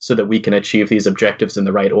 cards so that we can achieve these objectives in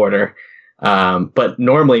the right order. But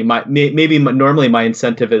normally, normally my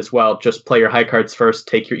incentive is, well, just play your high cards first,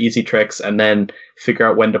 take your easy tricks, and then figure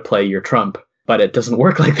out when to play your trump. But it doesn't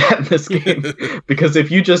work like that in this game because if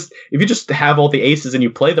you just have all the aces and you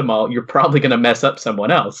play them all, you're probably going to mess up someone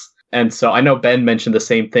else. And so I know Ben mentioned the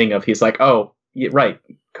same thing of he's like, oh, yeah, right,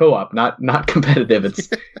 co-op, not competitive.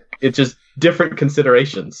 It's just different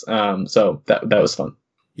considerations. So that was fun.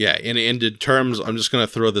 Yeah, and in terms, I'm just going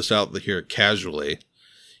to throw this out here casually.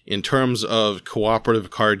 In terms of cooperative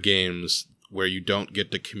card games where you don't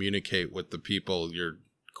get to communicate with the people you're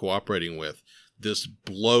cooperating with, this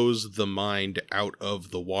blows the mind out of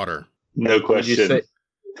the water. No question.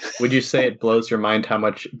 Would you say it blows your mind how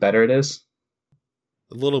much better it is?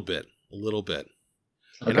 A little bit. Okay.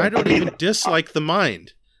 And I don't even dislike the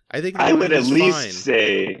mind. I think I would at least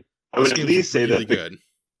say that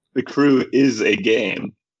the Crew is a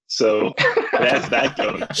game. So that's that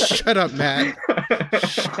going. Shut up, Matt.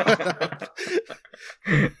 Shut up.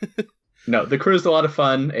 No, the Crew is a lot of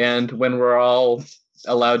fun, and when we're all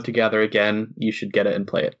allowed together again, you should get it and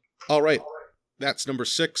play it. All right. That's number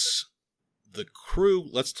 6. The Crew.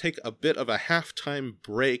 Let's take a bit of a halftime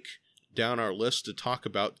break down our list to talk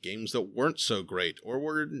about games that weren't so great or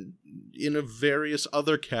were in a various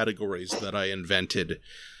other categories that I invented.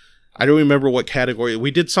 I don't remember what category.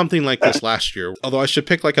 We did something like this last year, although I should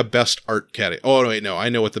pick like a best art category. Oh, wait, no. I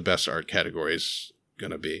know what the best art category is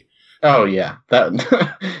going to be. Oh, yeah.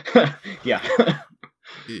 That. Yeah.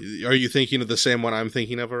 Are you thinking of the same one I'm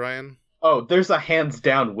thinking of, Orion? Oh, there's a hands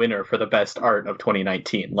down winner for the best art of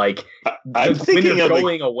 2019. Like, I'm thinking of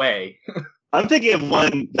going away. I'm thinking of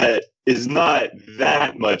one that is not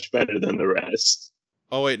that much better than the rest.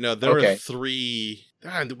 Oh, wait, no. There are 3.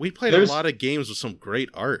 God, we played a lot of games with some great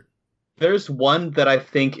art. There's one that I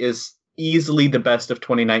think is easily the best of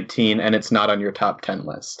 2019, and it's not on your top 10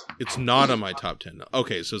 list. It's not on my top 10.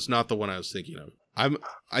 Okay, so it's not the one I was thinking of.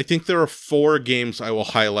 I think there are 4 games I will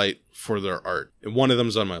highlight for their art, and one of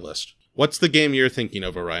them's on my list. What's the game you're thinking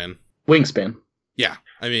of, Orion? Wingspan. Yeah,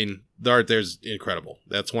 I mean, the art there's incredible.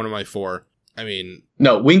 That's one of my 4. I mean...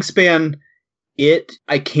 No, Wingspan,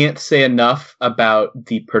 I can't say enough about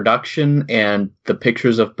the production and the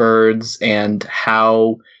pictures of birds and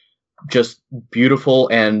how just beautiful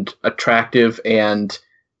and attractive and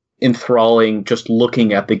enthralling just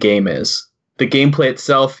looking at the game is. The gameplay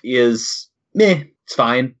itself is meh, it's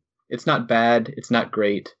fine. It's not bad, it's not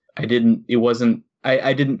great. I didn't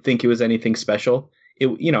think it was anything special.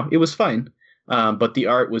 It was fine. But the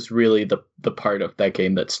art was really the part of that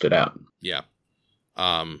game that stood out. Yeah.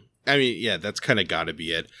 I mean, yeah, that's kind of got to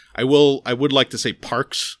be it. I would like to say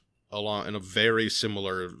Parks, along in a very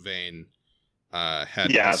similar vein,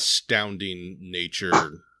 had astounding nature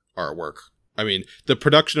artwork. I mean, the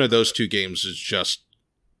production of those 2 games is just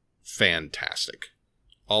fantastic,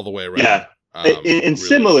 all the way around. Yeah, and really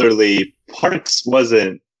similarly, Parks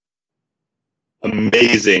wasn't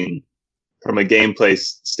amazing from a gameplay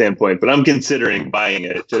standpoint, but I'm considering buying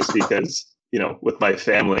it just because, with my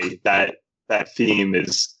family, that theme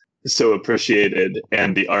is so appreciated,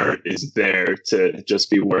 and the art is there to just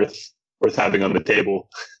be worth having on the table.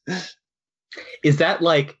 Is that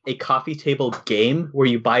like a coffee table game where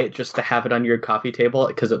you buy it just to have it on your coffee table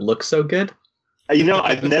because it looks so good?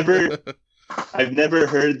 I've never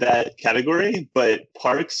heard that category, but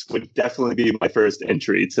Parks would definitely be my first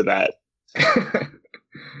entry to that.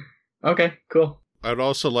 Okay, cool. I'd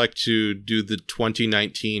also like to do the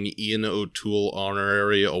 2019 Ian O'Toole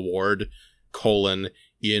Honorary Award,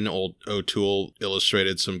 Ian O'Toole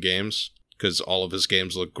illustrated some games, because all of his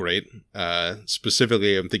games look great.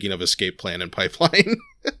 Specifically, I'm thinking of Escape Plan and Pipeline.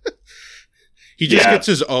 He just gets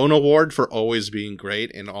his own award for always being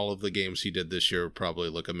great, and all of the games he did this year probably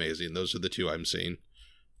look amazing. Those are the 2 I'm seeing.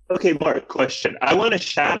 Okay, Mark, question. I want to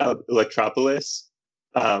shout out Electropolis.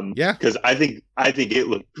 Because I think it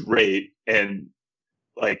looked great and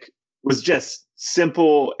was just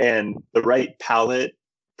simple and the right palette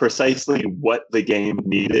precisely what the game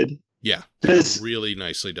needed. Yeah, Does really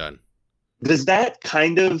nicely done. that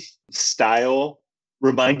kind of style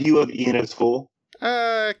remind you of Ian O'Toole?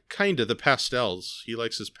 Kinda. The pastels. He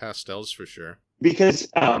likes his pastels for sure. Because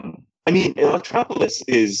I mean, Electropolis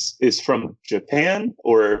is from Japan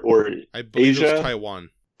or I believe it Asia? was Taiwan.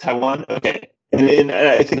 Taiwan. Okay, and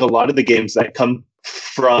I think a lot of the games that come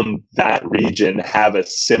from that region have a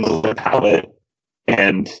similar palette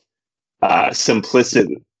and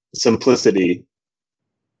simplicity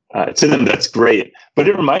to them. That's great, but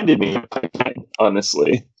it reminded me of Pipeline,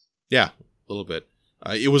 honestly. Yeah, a little bit.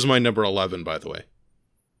 It was my number 11, by the way.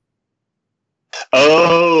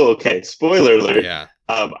 Oh, okay. Spoiler alert. Yeah.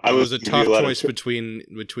 I It was a gonna give tough you lot of choice between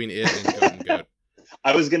it and Goat and Goat.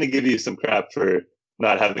 I was going to give you some crap for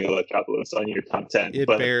not having Electropolis on your top 10. It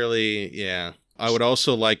but barely, yeah. I would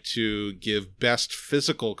also like to give best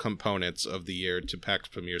physical components of the year to PAX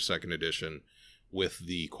Premier 2nd Edition with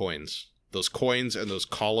the coins. Those coins and those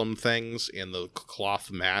column things and the cloth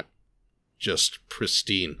mat, just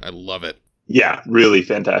pristine. I love it. yeah, really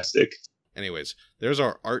fantastic. Anyways, there's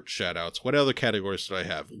our art shoutouts. What other categories did I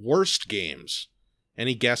have? Worst games.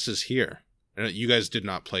 Any guesses here? You guys did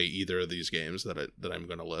not play either of these games that I'm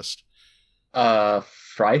going to list.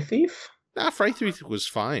 Fry Thief? Nah, Fry Thief was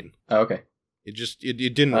fine. Oh, okay.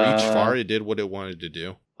 It didn't reach far. It did what it wanted to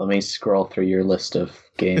do. Let me scroll through your list of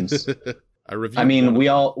games. I reviewed. I mean, one we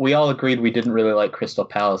of them. all agreed we didn't really like Crystal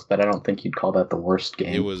Palace, but I don't think you'd call that the worst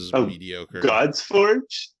game. It was Oh, mediocre. God's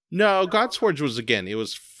Forge? No, God's Forge was it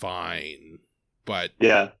was fine, but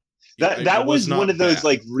Yeah. That it was not one of those bad.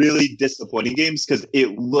 like really disappointing games because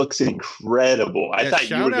it looks incredible. I Yeah, thought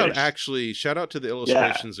you were going shout out to the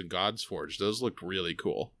illustrations in God's Forge. Those looked really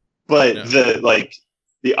cool. but Yeah.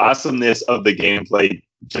 the awesomeness of the gameplay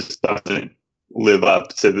just doesn't live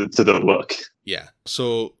up to the look. Yeah.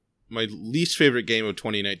 So my least favorite game of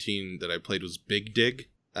 2019 that I played was Big Dig,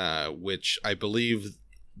 which I believe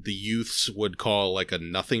the youths would call like a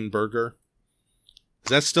nothing burger. Is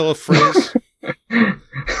that still a phrase?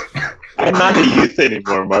 I'm not a youth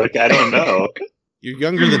anymore, Mark. I don't know. You're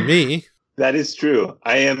younger than me. That is true.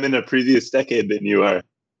 I am in a previous decade than you are.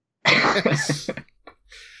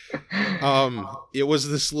 It was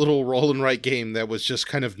this little roll and write game that was just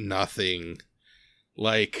kind of nothing.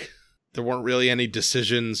 Like, there weren't really any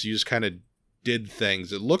decisions. You just kind of did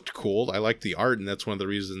things. It looked cool. I liked the art, and that's one of the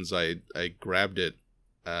reasons I grabbed it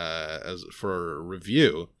as for a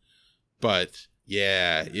review. But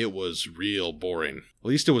yeah, it was real boring. At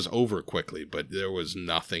least it was over quickly, but there was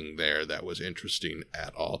nothing there that was interesting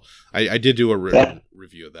at all. I did do a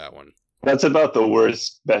review of that one. That's about the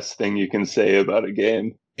best thing you can say about a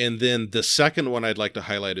game. And then the second one I'd like to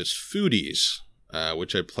highlight is Foodies,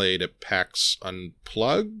 which I played at PAX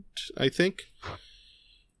Unplugged, I think,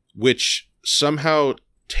 which somehow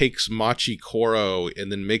takes Machi Koro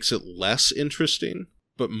and then makes it less interesting,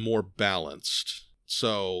 but more balanced.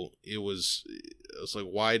 So it was like,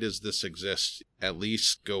 why does this exist? At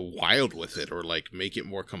least go wild with it, or like make it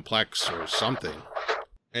more complex or something.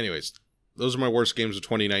 Anyways, those are my worst games of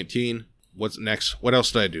 2019. What's next? What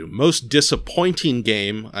else did I do? Most disappointing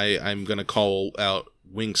game, I'm going to call out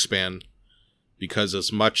Wingspan, because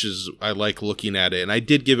as much as I like looking at it, and I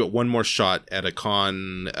did give it one more shot at a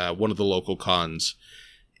con, one of the local cons,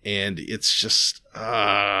 and it's just,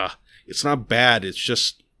 it's not bad, it's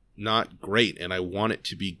just not great, and I want it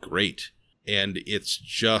to be great. And it's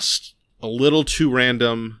just a little too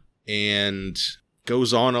random, and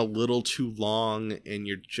goes on a little too long, and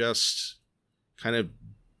you're just kind of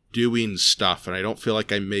doing stuff, and I don't feel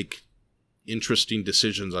like I make interesting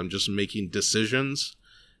decisions. I'm just making decisions,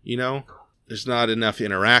 you know? There's not enough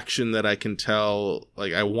interaction that I can tell.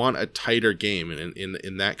 Like, I want a tighter game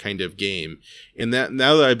in that kind of game. And that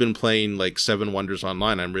now that I've been playing like Seven Wonders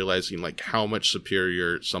Online, I'm realizing like how much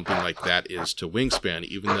superior something like that is to Wingspan,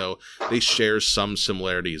 even though they share some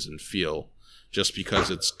similarities in feel, just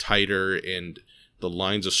because it's tighter and the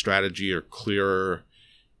lines of strategy are clearer.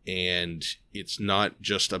 And it's not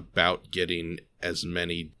just about getting as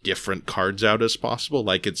many different cards out as possible.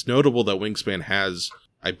 Like, it's notable that Wingspan has,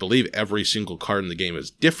 I believe, every single card in the game is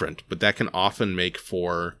different, but that can often make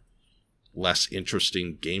for less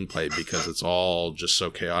interesting gameplay because it's all just so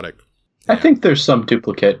chaotic. I think there's some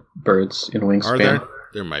duplicate birds in Wingspan. Are there?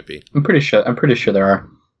 There might be. I'm pretty sure there are.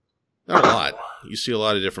 Not a lot. You see a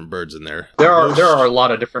lot of different birds in there. There are a lot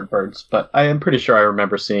of different birds, but I am pretty sure I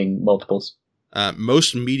remember seeing multiples.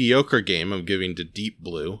 Most mediocre game I'm giving to Deep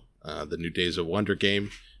Blue, the new Days of Wonder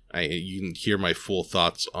game. You can hear my full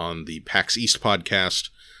thoughts on the PAX East podcast,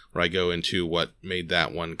 where I go into what made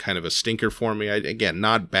that one kind of a stinker for me. Again,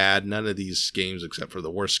 not bad. None of these games, except for the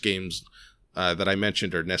worst games that I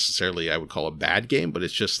mentioned are necessarily I would call a bad game, but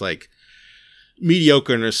it's just like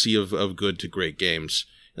mediocre in a sea of good to great games.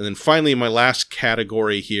 And then finally, my last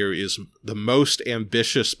category here is the most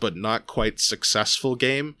ambitious but not quite successful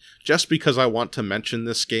game, just because I want to mention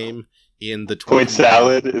this game in the Point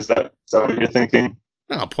Salad, is that what you're thinking?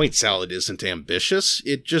 No, Point Salad isn't ambitious.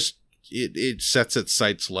 It just it sets its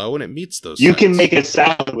sights low and it meets those You sights. can make a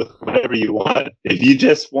salad with whatever you want. If you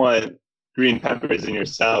just want green peppers in your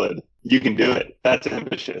salad, you can do it. That's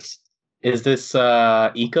ambitious. Is this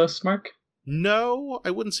Ecos, Mark? No,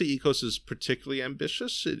 I wouldn't say Ecos is particularly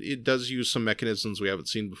ambitious. It does use some mechanisms we haven't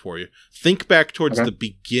seen before. You think back towards the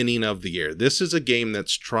beginning of the year. This is a game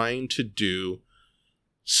that's trying to do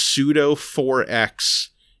pseudo 4X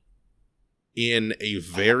in a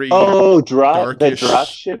very the darkish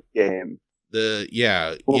dropship game.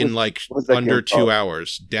 In like what was that under game 2 called?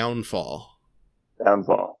 hours. Downfall.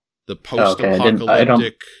 The Okay,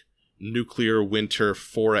 post-apocalyptic nuclear winter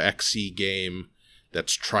 4X game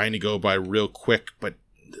that's trying to go by real quick, but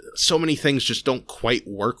so many things just don't quite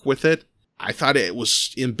work with it. I thought it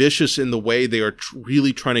was ambitious in the way they are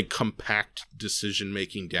really trying to compact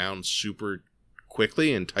decision-making down super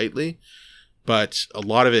quickly and tightly. But a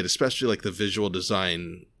lot of it, especially like the visual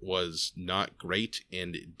design, was not great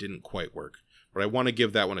and it didn't quite work. But I want to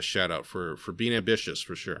give that one a shout out for being ambitious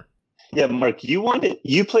for sure. Yeah, Mark,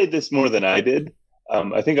 you played this more than I did.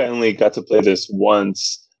 I think I only got to play this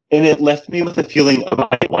once, and it left me with a feeling of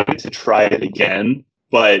I wanted to try it again,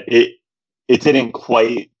 but it didn't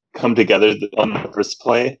quite come together on the first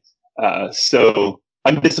play. So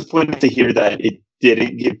I'm disappointed to hear that it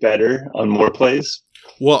didn't get better on more plays.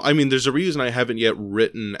 Well, I mean, there's a reason I haven't yet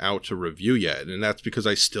written out a review yet, and that's because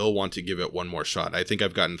I still want to give it one more shot. I think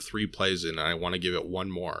I've gotten 3 plays in, and I want to give it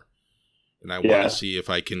one more, and I want to see if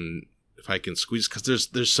I can squeeze, because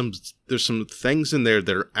there's some things in there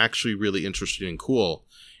that are actually really interesting and cool,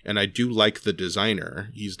 and I do like the designer.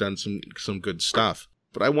 He's done some good stuff,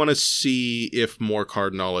 but I want to see if more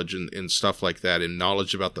card knowledge and stuff like that, and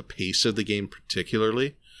knowledge about the pace of the game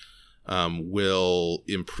particularly, will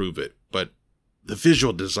improve it. But the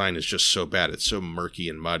visual design is just so bad. It's so murky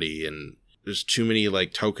and muddy, and there's too many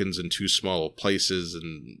like tokens in too small places,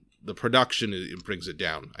 and the production it brings it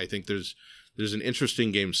down. I think there's an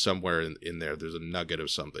interesting game somewhere in there. There's a nugget of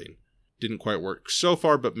something. Didn't quite work so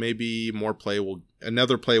far, but maybe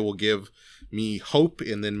another play will give me hope,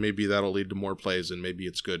 and then maybe that'll lead to more plays, and maybe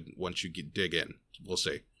it's good once you dig in. We'll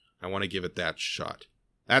see. I want to give it that shot.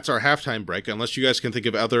 That's our halftime break, unless you guys can think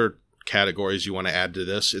of other categories you want to add to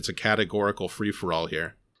this. It's a categorical free-for-all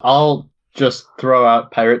here. I'll just throw out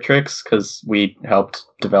Pirate Tricks because we helped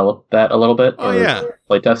develop that a little bit.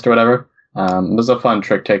 Playtest or whatever. It was a fun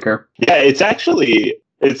trick taker. Yeah, it's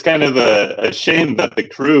kind of a shame that the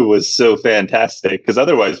crew was so fantastic, because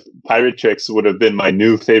otherwise Pirate Tricks would have been my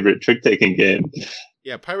new favorite trick-taking game.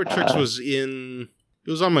 Yeah, Pirate Tricks was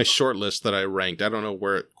on my short list that I ranked. I don't know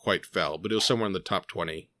where it quite fell, but it was somewhere in the top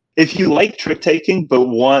 20. If you like trick-taking but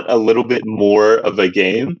want a little bit more of a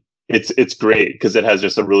game, it's great, because it has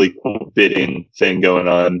just a really cool bidding thing going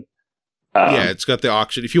on. It's got the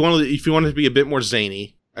auction. If you want it to be a bit more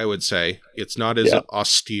zany, I would say it's not as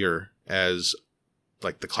austere as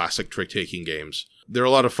like the classic trick-taking games. There are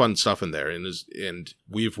a lot of fun stuff in there, and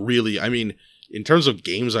we've really, I mean, in terms of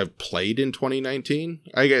games I've played in 2019,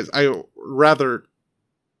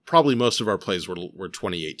 probably most of our plays were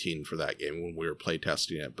 2018 for that game when we were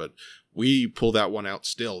playtesting it, but we pull that one out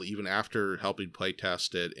still, even after helping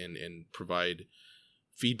playtest it and provide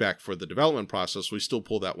feedback for the development process. We still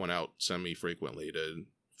pull that one out semi-frequently to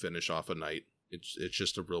finish off a night. It's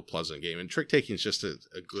just a real pleasant game, and trick-taking is just a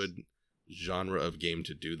good genre of game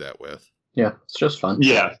to do that with. Yeah, it's just fun.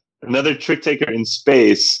 Yeah, another trick taker in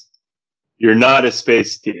space. You're not a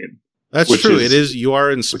space team. That's true. It is. You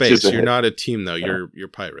are in space. You're hit. not a team though. You're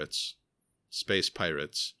pirates, space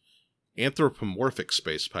pirates, anthropomorphic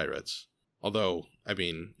space pirates. Although, I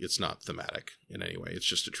mean, it's not thematic in any way. It's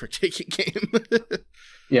just a trick-taking game.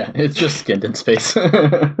 Yeah, it's just skinned in space.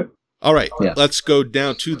 All right, Let's go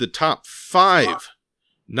down to the top 5.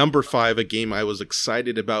 Number 5, a game I was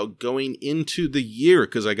excited about going into the year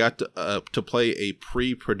because I got to play a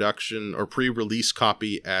pre-production or pre-release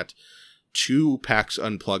copy at 2 PAX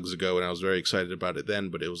Unplugs ago, and I was very excited about it then,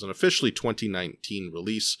 but it was an officially 2019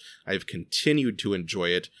 release. I've continued to enjoy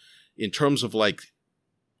it. In terms of like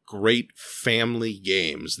great family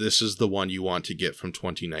games, this is the one you want to get from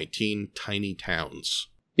 2019, Tiny Towns.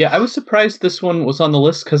 Yeah, I was surprised this one was on the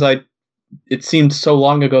list because it seemed so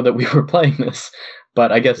long ago that we were playing this.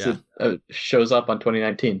 But I guess it shows up on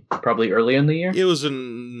 2019, probably early in the year. It was a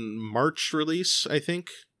March release, I think.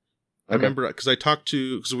 I remember because I talked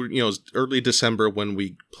to, because it was early December when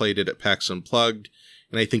we played it at PAX Unplugged,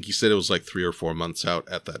 and I think he said it was like 3 or 4 months out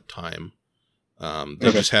at that time.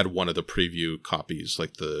 They just had one of the preview copies,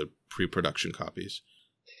 like the pre-production copies.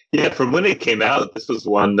 Yeah, from when it came out, this was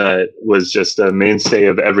one that was just a mainstay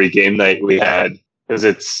of every game night we had. Because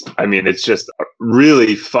it's just a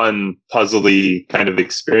really fun, puzzly kind of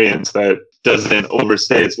experience that doesn't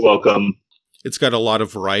overstay its welcome. It's got a lot of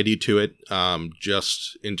variety to it,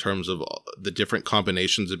 just in terms of the different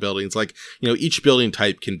combinations of buildings. Like, each building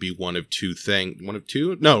type can be one of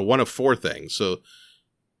four things. So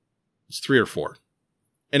it's 3 or 4.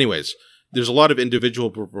 Anyways, there's a lot of individual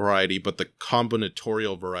variety, but the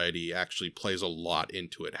combinatorial variety actually plays a lot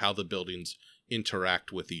into it. How the buildings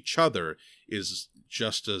interact with each other is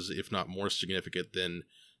just as, if not more significant than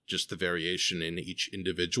just the variation in each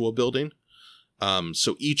individual building.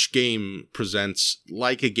 So each game presents,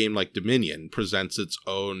 like a game like Dominion, presents its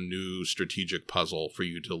own new strategic puzzle for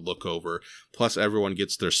you to look over. Plus, everyone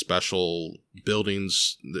gets their special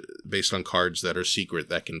buildings based on cards that are secret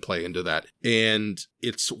that can play into that. And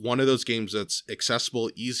it's one of those games that's accessible,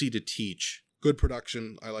 easy to teach, good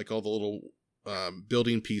production. I like all the little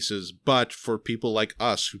building pieces, but for people like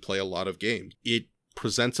us who play a lot of games, it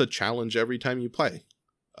presents a challenge every time you play.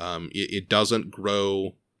 It doesn't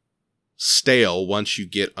grow stale once you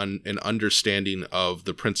get an understanding of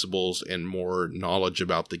the principles and more knowledge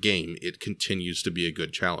about the game. It continues to be a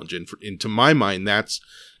good challenge, and to my mind, that's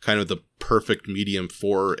kind of the perfect medium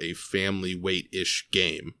for a family weight-ish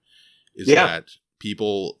game. That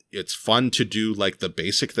people, it's fun to do like the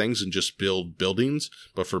basic things and just build buildings,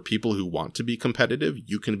 but for people who want to be competitive,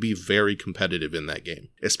 you can be very competitive in that game,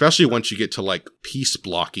 especially once you get to like piece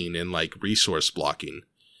blocking and like resource blocking.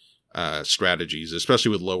 Strategies,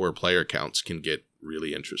 especially with lower player counts, can get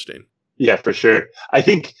really interesting. Yeah, for sure. I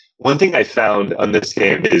think one thing I found on this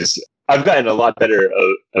game is I've gotten a lot better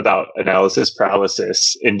about analysis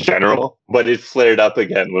paralysis in general, but it flared up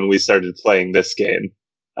again when we started playing this game.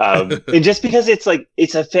 And just because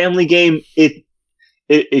it's a family game, it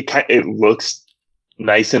looks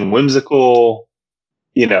nice and whimsical.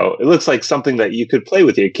 It looks like something that you could play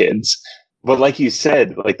with your kids. But like you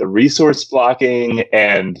said, like the resource blocking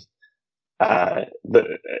and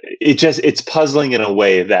it's puzzling in a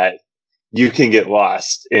way that you can get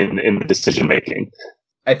lost in the decision making.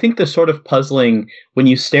 I think the sort of puzzling, when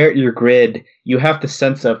you stare at your grid, you have the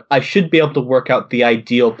sense of, I should be able to work out the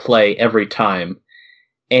ideal play every time.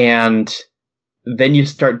 And then you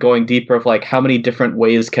start going deeper of like, how many different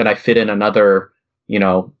ways can I fit in another,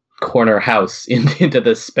 corner house into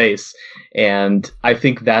this space? And I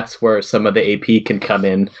think that's where some of the AP can come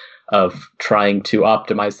in, of trying to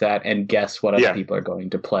optimize that and guess what other people are going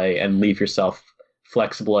to play and leave yourself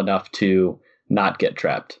flexible enough to not get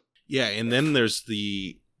trapped. Yeah, and then there's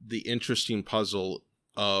the interesting puzzle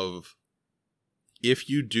of, if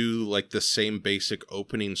you do like the same basic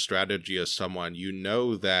opening strategy as someone,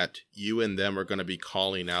 that you and them are going to be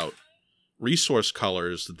calling out resource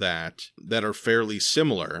colors that are fairly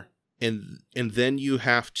similar. And then you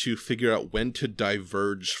have to figure out when to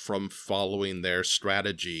diverge from following their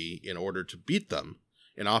strategy in order to beat them.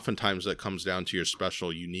 And oftentimes that comes down to your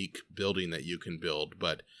special, unique building that you can build.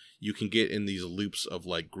 But you can get in these loops of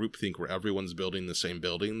like groupthink where everyone's building the same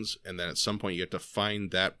buildings. And then at some point you have to find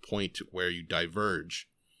that point where you diverge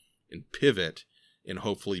and pivot and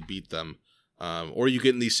hopefully beat them. Or you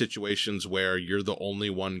get in these situations where you're the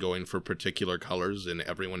only one going for particular colors and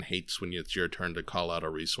everyone hates when it's your turn to call out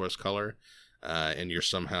a resource color. And you're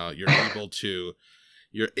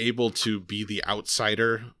able to be the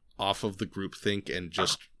outsider off of the groupthink and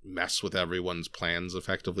just mess with everyone's plans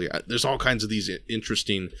effectively. There's all kinds of these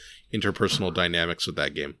interesting interpersonal dynamics with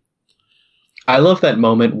that game. I love that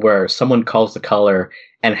moment where someone calls the color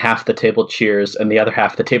and half the table cheers and the other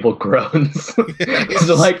half the table groans. Yes.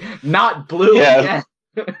 So like, not blue. Yeah.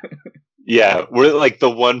 Yeah, we're like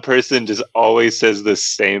the one person just always says the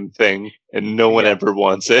same thing and no one ever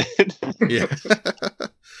wants it. Yeah.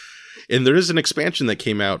 And there is an expansion that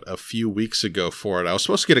came out a few weeks ago for it. I was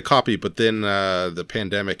supposed to get a copy, but then the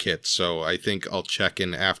pandemic hit, so I think I'll check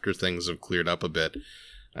in after things have cleared up a bit.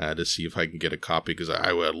 To see if I can get a copy, because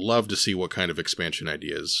I would love to see what kind of expansion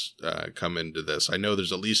ideas come into this. I know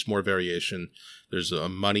there's at least more variation. There's a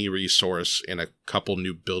money resource and a couple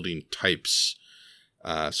new building types.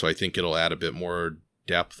 So I think it'll add a bit more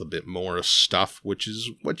depth, a bit more stuff, which is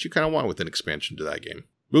what you kind of want with an expansion to that game.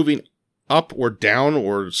 Moving up or down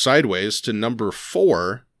or sideways to number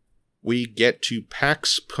 4, we get to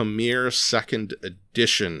PAX Pamir 2nd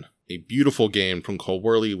Edition. A beautiful game from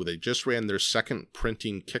Colworley, where they just ran their second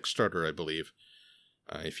printing Kickstarter, I believe.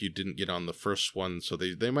 if you didn't get on the first one. So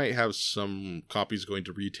they might have some copies going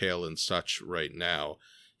to retail and such right now.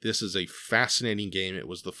 This is a fascinating game. It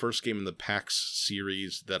was the first game in the PAX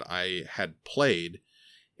series that I had played,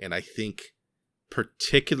 and I think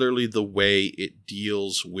particularly the way it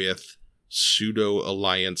deals with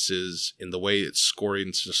pseudo-alliances and the way its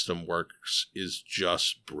scoring system works is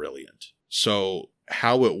just brilliant. So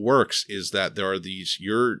how it works is that there are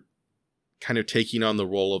you're kind of taking on the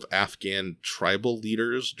role of Afghan tribal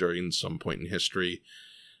leaders during some point in history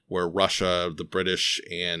where Russia, the British,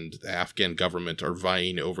 and the Afghan government are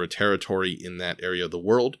vying over territory in that area of the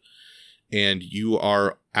world. And you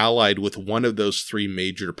are allied with one of those three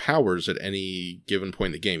major powers at any given point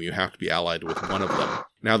in the game. You have to be allied with one of them.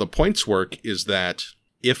 Now, the points work is that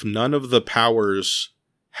if none of the powers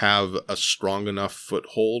have a strong enough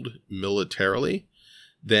foothold militarily,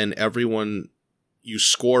 then you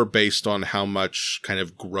score based on how much kind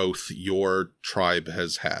of growth your tribe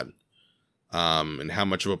has had, and how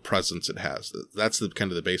much of a presence it has. That's the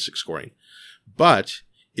kind of the basic scoring. But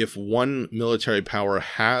if one military power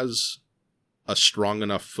has a strong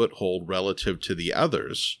enough foothold relative to the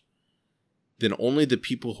others, then only the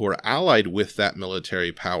people who are allied with that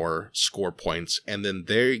military power score points, and then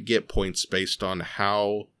they get points based on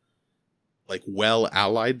how well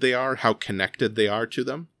allied they are, how connected they are to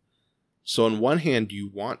them. So on one hand, you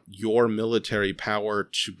want your military power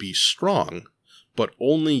to be strong, but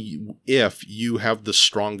only if you have the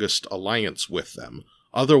strongest alliance with them.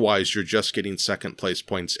 Otherwise, you're just getting second place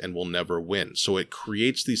points and will never win. So it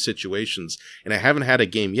creates these situations, and I haven't had a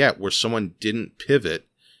game yet where someone didn't pivot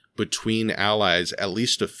between allies at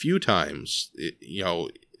least a few times,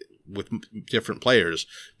 with different players,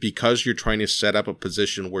 because you're trying to set up a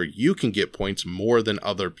position where you can get points more than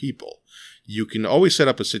other people. You can always set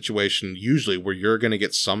up a situation usually where you're going to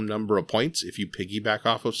get some number of points if you piggyback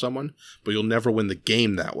off of someone, but you'll never win the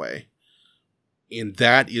game that way. And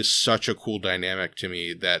that is such a cool dynamic to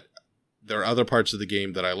me that there are other parts of the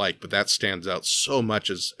game that I like, but that stands out so much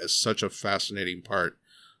as such a fascinating part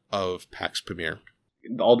of PAX Premier.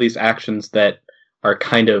 All these actions that are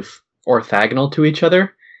kind of orthogonal to each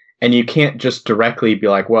other, and you can't just directly be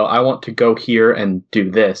like, well, I want to go here and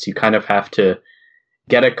do this. You kind of have to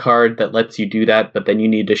get a card that lets you do that, but then you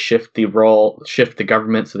need to shift the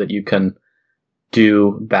government so that you can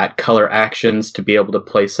do that color actions to be able to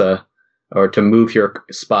place or to move your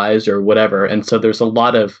spies or whatever. And so there's a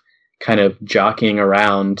lot of kind of jockeying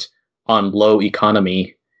around on low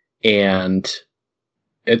economy, and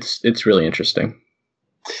it's really interesting.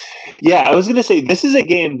 Yeah, I was going to say, this is a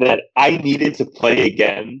game that I needed to play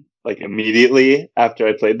again, immediately after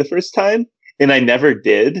I played the first time, and I never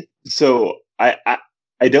did. So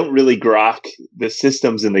I don't really grok the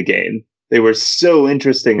systems in the game. They were so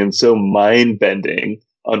interesting and so mind-bending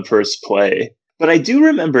on first play. But I do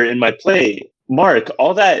remember in my play, Mark,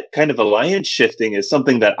 all that kind of alliance shifting is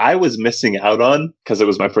something that I was missing out on because it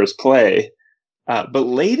was my first play. But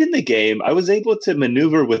late in the game, I was able to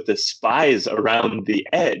maneuver with the spies around the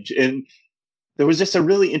edge. And there was just a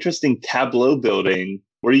really interesting tableau building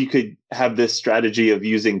where you could have this strategy of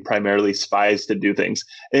using primarily spies to do things.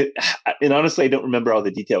 And honestly, I don't remember all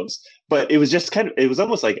the details, but it was just it was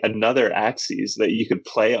almost like another axis that you could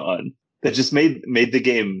play on that just made the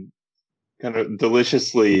game kind of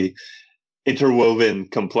deliciously interwoven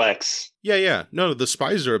complex. Yeah. No, the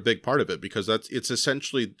spies are a big part of it because it's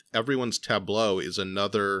essentially everyone's tableau is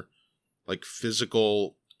another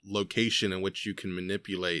physical location in which you can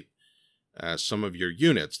manipulate some of your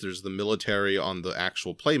units. There's the military on the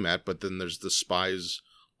actual playmat, but then there's the spies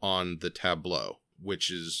on the tableau, which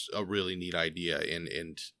is a really neat idea.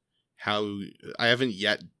 And how I haven't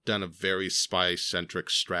yet done a very spy-centric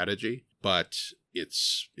strategy, but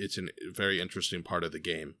it's a very interesting part of the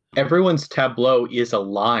game. Everyone's tableau is a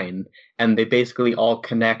line, and they basically all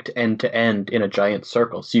connect end to end in a giant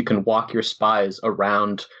circle. So you can walk your spies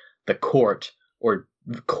around the court or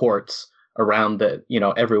courts around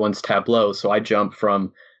everyone's tableau. So I jump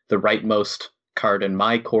from the rightmost card in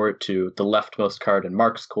my court to the leftmost card in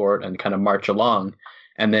Mark's court and kind of march along.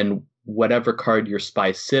 And then whatever card your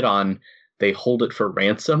spies sit on, they hold it for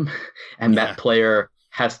ransom, and that player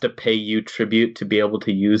has to pay you tribute to be able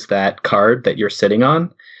to use that card that you're sitting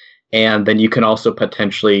on. And then you can also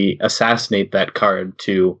potentially assassinate that card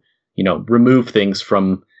to, remove things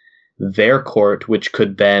from their court, which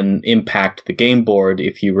could then impact the game board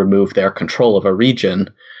if you remove their control of a region.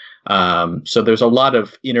 So there's a lot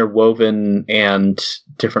of interwoven and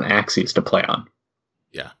different axes to play on.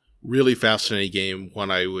 Yeah, really fascinating game. One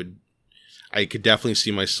I I could definitely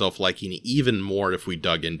see myself liking even more if we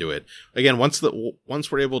dug into it. Again, once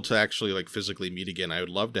we're able to actually like physically meet again, I would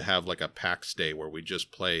love to have like a PAX day where we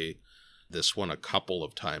just play this one a couple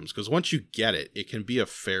of times, because once you get it, it can be a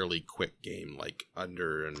fairly quick game, like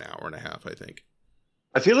under an hour and a half, I think.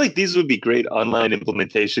 I feel like these would be great online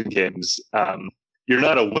implementation games. You're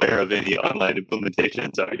not aware of any online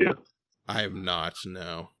implementations, are you? I am not,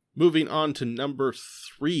 no. Moving on to number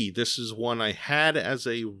 3. This is one I had as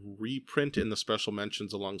a reprint in the special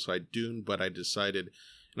mentions alongside Dune, but I decided,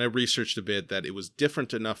 and I researched a bit, that it was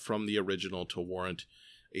different enough from the original to warrant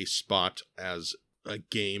a spot as a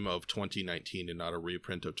game of 2019 and not a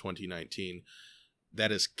reprint of 2019.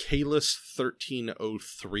 That is Caylus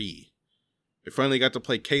 1303. I finally got to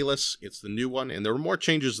play Caylus. It's the new one, and there were more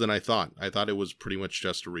changes than I thought. I thought it was pretty much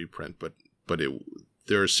just a reprint, but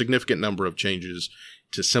there are a significant number of changes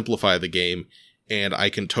to simplify the game, and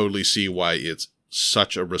I can totally see why it's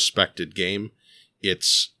such a respected game.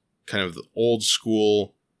 It's kind of the old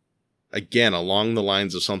school, again, along the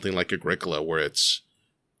lines of something like Agricola, where it's,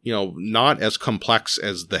 not as complex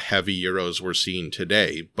as the heavy Euros we're seeing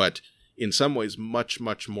today, but in some ways much,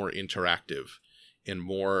 much more interactive and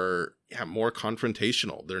more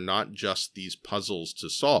confrontational. They're not just these puzzles to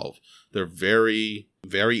solve. They're very,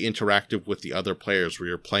 very interactive with the other players, where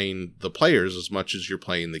you're playing the players as much as you're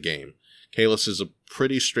playing the game. Caylus is a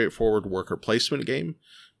pretty straightforward worker placement game,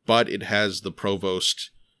 but it has the provost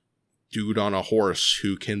dude on a horse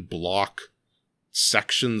who can block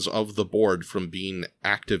sections of the board from being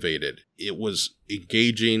activated. It was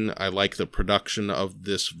engaging. I like the production of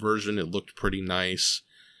this version. It looked pretty nice.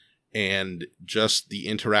 And just the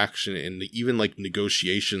interaction and even like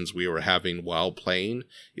negotiations we were having while playing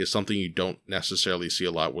is something you don't necessarily see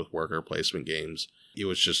a lot with worker placement games. It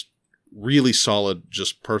was just really solid,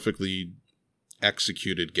 just perfectly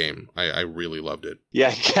executed game. I really loved it.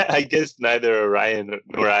 Yeah, I guess neither Orion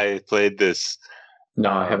nor I played this. No,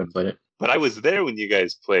 I haven't played it. But I was there when you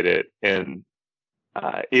guys played it, and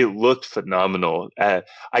it looked phenomenal.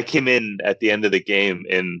 I came in at the end of the game,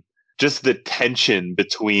 and just the tension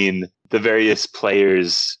between the various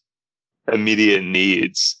players' immediate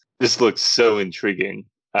needs just looked so intriguing.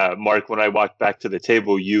 Mark, when I walked back to the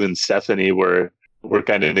table, you and Stephanie were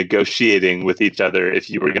kind of negotiating with each other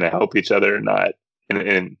if you were going to help each other or not.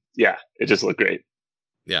 And yeah, it just looked great.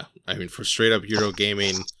 Yeah, I mean, for straight up Euro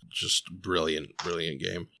gaming, just brilliant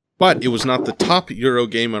game. But it was not the top Euro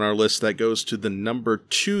game on our list. That goes to the number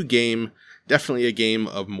 2 game. Definitely a game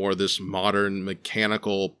of more this modern,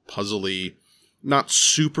 mechanical, puzzly, not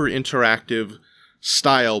super interactive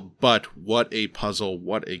style, but what a puzzle,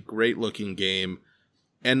 what a great looking game.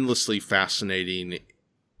 Endlessly fascinating.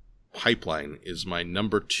 Pipeline is my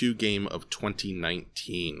number 2 game of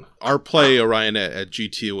 2019. Our play, Orion, at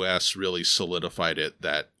GTOS really solidified it,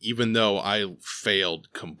 that even though I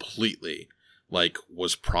failed completely,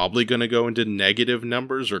 was probably going to go into negative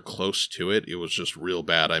numbers or close to it. It was just real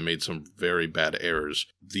bad. I made some very bad errors.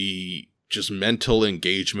 The just mental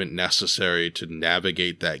engagement necessary to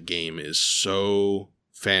navigate that game is so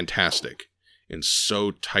fantastic and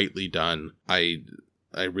so tightly done. I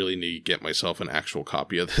really need to get myself an actual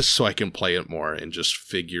copy of this so I can play it more and just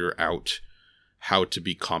figure out how to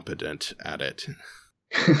be competent at it.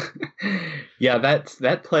 Yeah,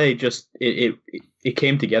 that play just it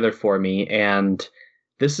came together for me, and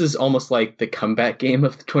this is almost like the comeback game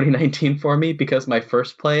of 2019 for me, because my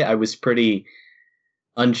first play I was pretty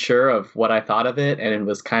unsure of what I thought of it, and it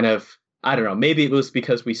was kind of, I don't know, maybe it was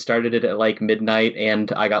because we started it at midnight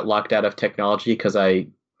and I got locked out of technology because I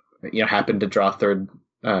happened to draw third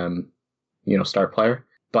start player.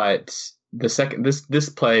 But the second this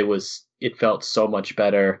play it felt so much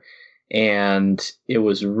better, and it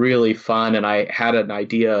was really fun, and I had an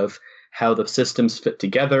idea of how the systems fit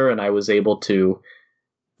together, and I was able to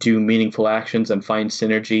do meaningful actions and find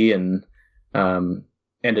synergy, and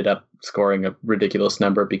ended up scoring a ridiculous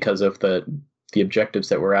number because of the objectives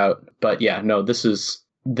that were out. But yeah, no, this is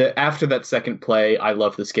after that second play, I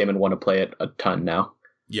love this game and want to play it a ton now.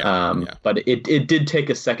 Yeah. But it did take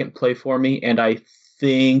a second play for me, and I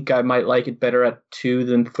think I might like it better at 2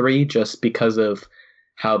 than 3, just because of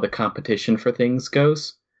how the competition for things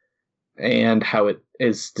goes and how it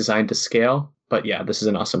is designed to scale. But yeah, this is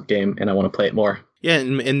an awesome game, and I want to play it more. Yeah,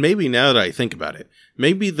 and maybe now that I think about it,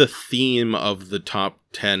 maybe the theme of the top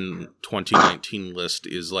 10 2019 list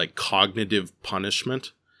is cognitive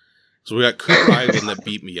punishment. So we got Cooper Island that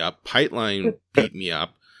beat me up. Pipeline beat me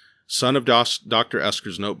up. Son of Dr.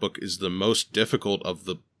 Esker's Notebook is the most difficult of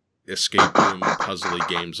the escape room puzzly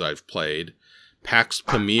games I've played. Pax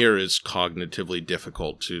Pamir is cognitively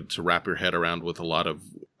difficult to wrap your head around with a lot of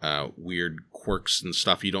weird quirks and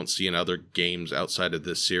stuff you don't see in other games outside of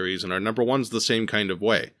this series. And our number one's the same kind of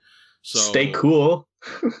way. So stay cool.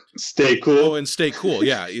 Stay cool. Oh, and stay cool.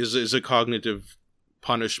 Yeah, is a cognitive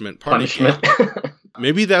punishment part of it.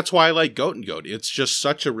 Maybe that's why I like Goat and Goat. It's just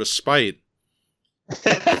such a respite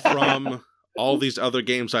from all these other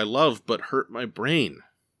games I love, but hurt my brain.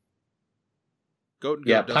 Goat and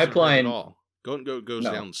Goat doesn't Pipeline hurt at all. Goat and Goat goes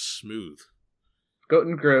down smooth. Goat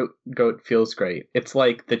and Goat feels great. It's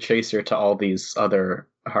like the chaser to all these other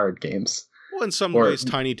hard games. Well, in some ways,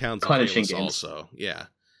 Tiny Towns and punishing Kalis games. Also, yeah.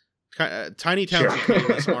 Tiny Towns and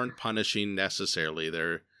Kalis aren't punishing necessarily.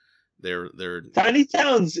 They're Tiny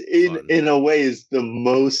Towns in a way is the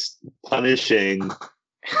most punishing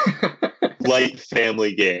light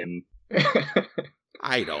family game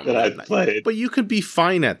I don't that know. I've played. But you could be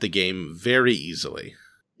fine at the game very easily.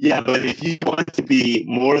 Yeah, but if you want to be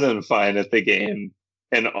more than fine at the game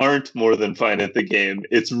and aren't more than fine at the game,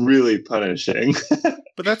 it's really punishing.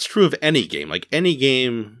 But that's true of any game. Like any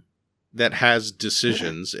game that has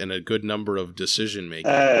decisions and a good number of decision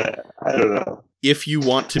making. I don't know. If you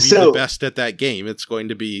want to be the best at that game, it's going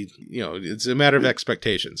to be, it's a matter of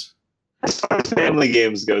expectations. As far as family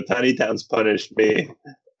games go, Tiny Towns punished me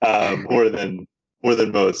more than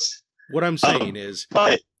most. What I'm saying is,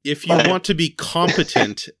 but if you want to be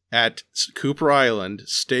competent at Cooper Island,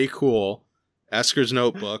 Stay Cool, Esker's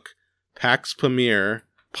Notebook, PAX Pamir,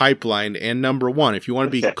 Pipeline, and number one, if you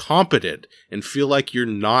want to be competent and feel like you're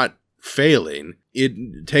not failing,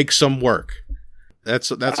 it takes some work.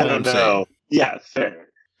 That's all I'm saying. Yeah, fair.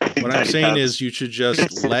 What I'm saying is you should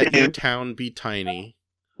just let your town be tiny.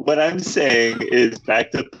 What I'm saying is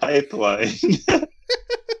back to Pipeline.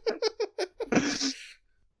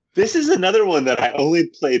 This is another one that I only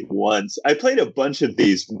played once. I played a bunch of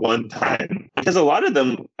these one time because a lot of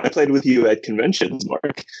them I played with you at conventions,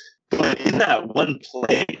 Mark. But in that one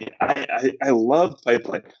play, I love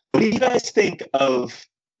Pipeline. What do you guys think of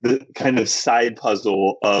the kind of side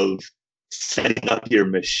puzzle of setting up your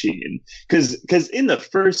machine? Because in the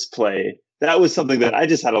first play, that was something that I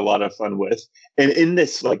just had a lot of fun with. And in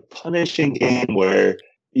this like punishing game where,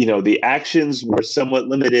 the actions were somewhat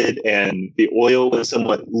limited and the oil was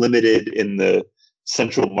somewhat limited in the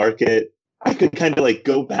central market, I could kind of like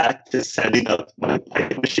go back to setting up my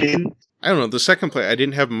pipe machine. I don't know. The second play, I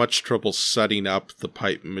didn't have much trouble setting up the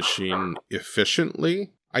pipe machine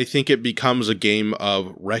efficiently. I think it becomes a game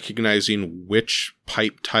of recognizing which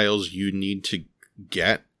pipe tiles you need to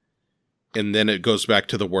get. And then it goes back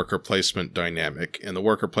to the worker placement dynamic. And the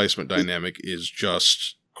worker placement dynamic is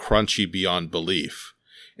just crunchy beyond belief.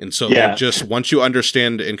 And so just once you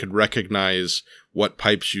understand and can recognize what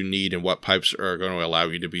pipes you need and what pipes are going to allow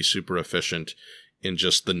you to be super efficient in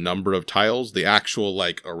just the number of tiles, the actual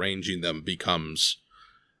like arranging them becomes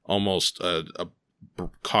almost a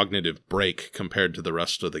cognitive break compared to the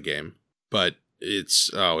rest of the game. But it's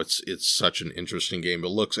such an interesting game. It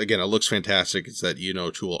looks fantastic. It's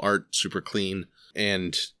that tool art, super clean,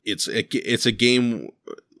 and it's a game,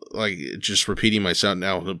 like, just repeating myself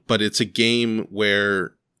now, but it's a game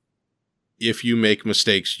where if you make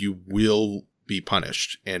mistakes, you will be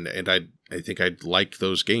punished, and I think I'd like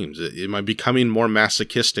those games. Am I becoming more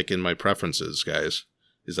masochistic in my preferences, guys?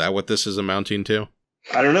 Is that what this is amounting to?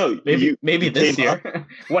 I don't know. Maybe this year.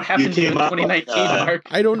 What happened to you in 2019, Mark?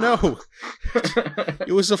 I don't know.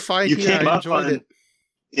 It was a fine year. I enjoyed it.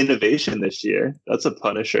 Innovation this year. That's a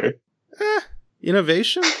punisher.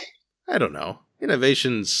 Innovation? I don't know.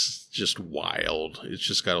 Innovation's just wild. It's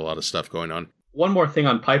just got a lot of stuff going on. One more thing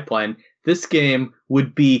on Pipeline. This game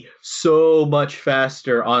would be so much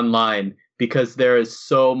faster online because there is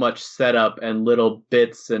so much setup and little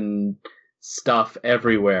bits and stuff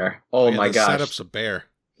everywhere. Oh my gosh. The setup's a bear.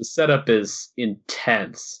 The setup is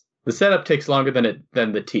intense. The setup takes longer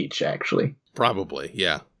than the teach, actually. Probably,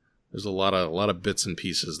 yeah. There's a lot of bits and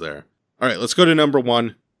pieces there. All right, let's go to number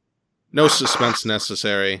one. No suspense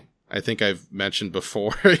necessary. I think I've mentioned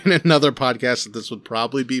before in another podcast that this would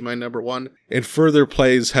probably be my number one. And further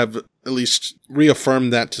plays have at least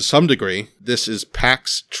reaffirmed that to some degree. This is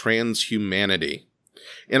PAX Transhumanity.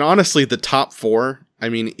 And honestly, the top four, I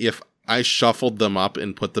mean, if I shuffled them up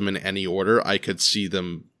and put them in any order, I could see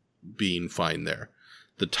them being fine there.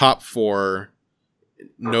 The top four,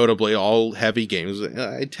 notably all heavy games.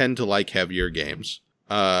 I tend to like heavier games.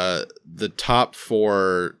 The top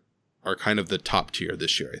four are kind of the top tier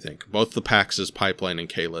this year, I think. Both the PAX's Pipeline and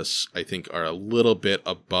Kalis, I think, are a little bit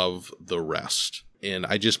above the rest. And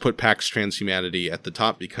I just put PAX Transhumanity at the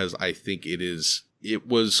top because I think it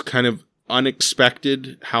was kind of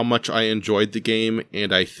unexpected how much I enjoyed the game,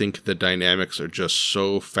 and I think the dynamics are just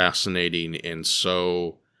so fascinating and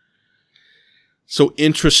so so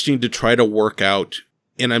interesting to try to work out.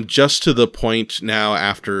 And I'm just to the point now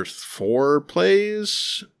after 4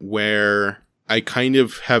 plays where I kind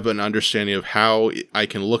of have an understanding of how I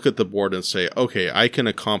can look at the board and say, okay, I can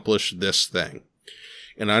accomplish this thing.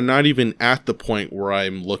 And I'm not even at the point where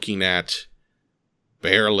I'm looking at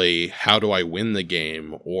barely how do I win the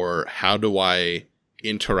game or how do I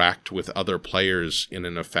interact with other players in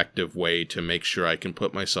an effective way to make sure I can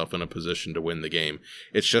put myself in a position to win the game.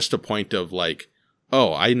 It's just a point of like,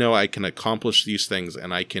 oh, I know I can accomplish these things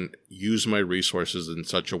and I can use my resources in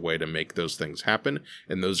such a way to make those things happen.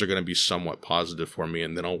 And those are going to be somewhat positive for me.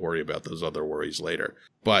 And then I'll worry about those other worries later.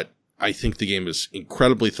 But I think the game is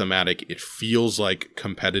incredibly thematic. It feels like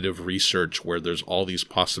competitive research where there's all these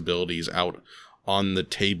possibilities out on the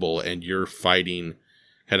table and you're fighting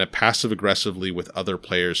kind of passive aggressively with other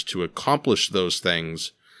players to accomplish those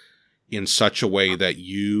things in such a way that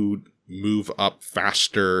you move up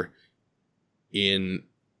faster in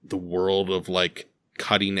the world of like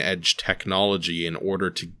cutting edge technology in order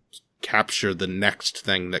to capture the next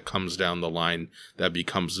thing that comes down the line that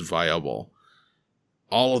becomes viable.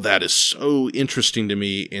 All of that is so interesting to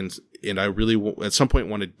me, and I really at some point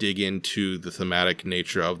want to dig into the thematic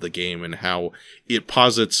nature of the game and how it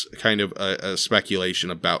posits kind of a speculation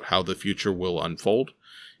about how the future will unfold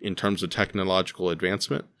in terms of technological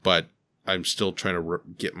advancement. But I'm still trying to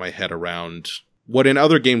get my head around what in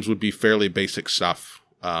other games would be fairly basic stuff,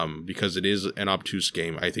 because it is an obtuse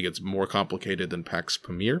game. I think it's more complicated than Pax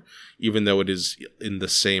Pamir, even though it is in the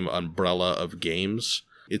same umbrella of games.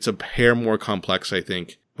 It's a hair more complex, I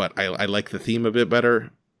think, but I like the theme a bit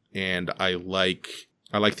better, and I like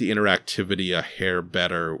the interactivity a hair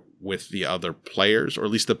better with the other players, or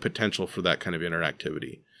at least the potential for that kind of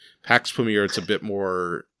interactivity. Pax Pamir, it's a bit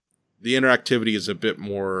more... The interactivity is a bit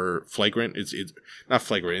more flagrant. It's not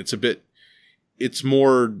flagrant. It's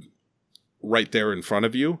more right there in front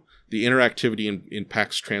of you. The interactivity in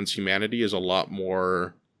PAX Transhumanity is a lot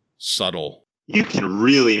more subtle. You can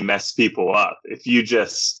really mess people up if you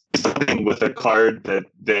just do something with a card that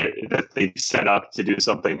they set up to do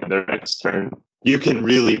something in their next turn. You can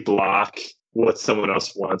really block what someone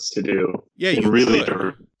else wants to do. Yeah, in you really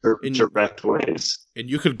could. direct ways. And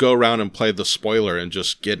you could go around and play the spoiler and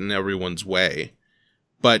just get in everyone's way,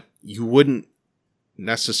 but you wouldn't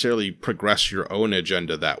necessarily progress your own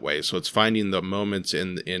agenda that way. So it's finding the moments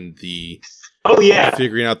in the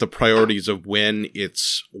figuring out the priorities of when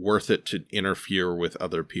it's worth it to interfere with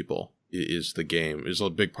other people is a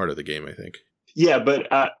big part of the game, I think. Yeah,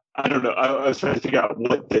 but I don't know. I was trying to figure out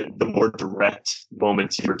what the more direct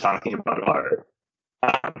moments you were talking about are.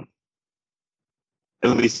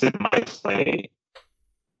 At least in my play,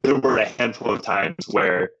 there were a handful of times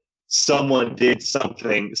where someone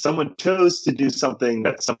chose to do something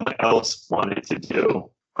that someone else wanted to do.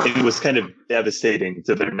 And it was kind of devastating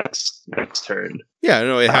to their next turn. Yeah,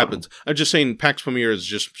 no, it happens. I'm just saying Pax Pamir is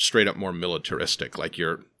just straight up more militaristic. Like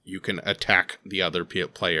you can attack the other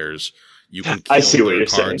players. You can kill their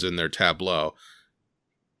cards in their tableau.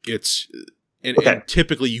 And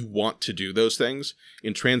typically you want to do those things.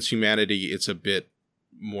 In Transhumanity, it's a bit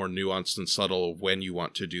more nuanced and subtle of when you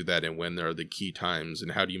want to do that and when there are the key times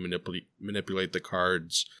and how do you manipulate the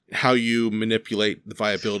cards, how you manipulate the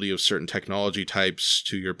viability of certain technology types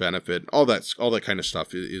to your benefit. All that kind of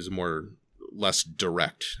stuff is less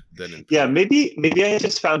direct than in maybe I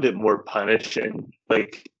just found it more punishing.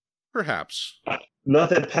 Like perhaps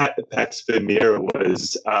not that Pax Pamir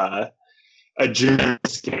was a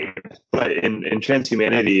generous game, but in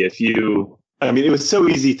Transhumanity, it was so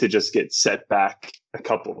easy to just get set back a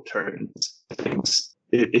couple turns. Things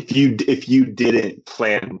if you didn't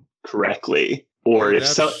plan correctly, or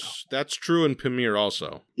that's true in Pamir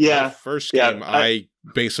also. Yeah, the first game I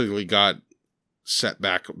basically got set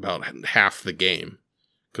back about half the game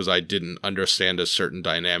because I didn't understand a certain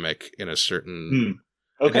dynamic in a certain.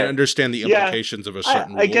 I didn't understand the implications of a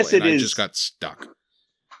certain rule, and I just got stuck.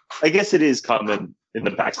 I guess it is common in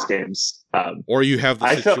the PAX games. Or you have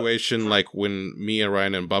the situation like when me,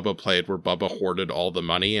 Orion, and Bubba played where Bubba hoarded all the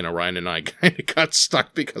money and Orion and I kind of got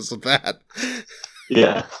stuck because of that.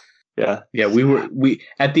 Yeah. We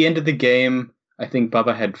at the end of the game, I think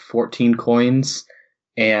Bubba had 14 coins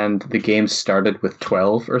and the game started with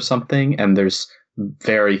 12 or something, and there's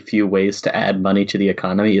very few ways to add money to the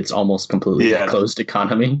economy. It's almost completely a closed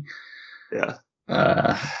economy.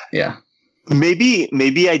 Yeah. Maybe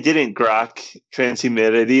I didn't grok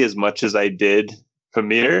Transhumanity as much as I did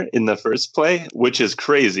Pamir in the first play, which is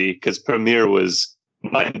crazy because Pamir was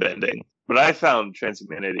mind-bending. But I found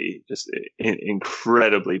Transhumanity just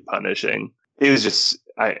incredibly punishing. It was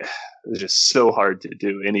just so hard to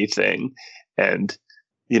do anything, and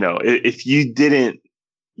if you didn't,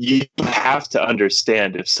 you have to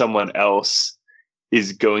understand if someone else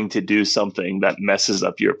is going to do something that messes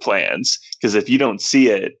up your plans. Because if you don't see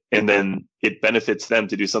it and then it benefits them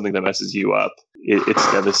to do something that messes you up,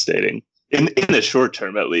 it's devastating in the short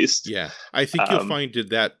term, at least. Yeah, I think you'll find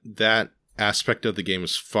that aspect of the game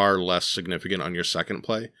is far less significant on your second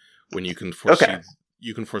play when you can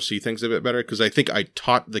foresee things a bit better. Because I think I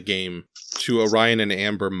taught the game to Orion and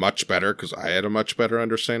Amber much better because I had a much better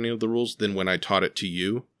understanding of the rules than when I taught it to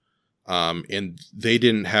you. And they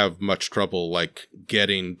didn't have much trouble like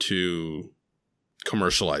getting to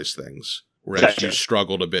commercialize things, whereas you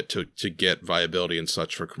struggled a bit to get viability and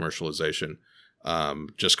such for commercialization.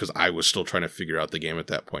 Just because I was still trying to figure out the game at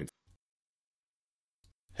that point.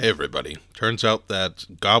 Hey everybody, turns out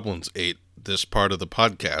that Goblins ate this part of the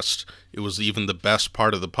podcast. It was even the best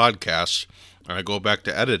part of the podcast, and I go back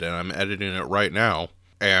to edit it, and I'm editing it right now,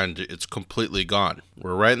 and it's completely gone.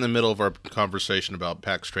 We're right in the middle of our conversation about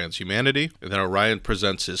Pax Transhumanity, and then Orion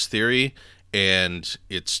presents his theory, and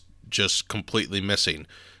it's just completely missing.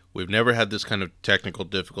 We've never had this kind of technical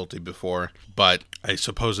difficulty before, but I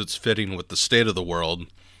suppose it's fitting with the state of the world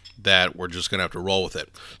that we're just going to have to roll with it.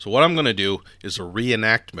 So what I'm going to do is a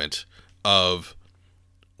reenactment of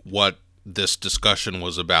what this discussion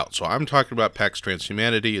was about. So I'm talking about Pax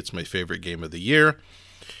Transhumanity. It's my favorite game of the year,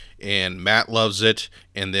 and Matt loves it.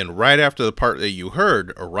 And then right after the part that you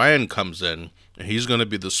heard, Orion comes in, and he's going to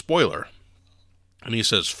be the spoiler. And he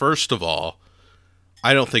says, first of all,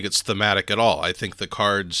 I don't think it's thematic at all. I think the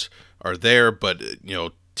cards are there, but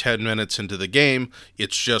 10 minutes into the game,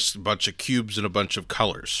 it's just a bunch of cubes and a bunch of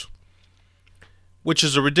colors, which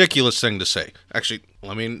is a ridiculous thing to say. Actually,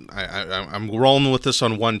 I'm rolling with this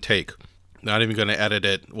on one take. Not even going to edit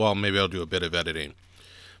it. Well, maybe I'll do a bit of editing,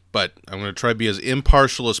 but I'm going to try to be as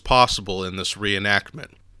impartial as possible in this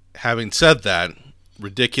reenactment. Having said that,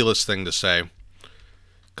 ridiculous thing to say,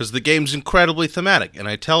 because the game's incredibly thematic, and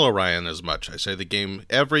I tell Orion as much. I say the game,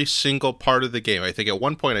 every single part of the game. I think at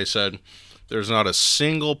one point I said, there's not a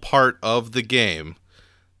single part of the game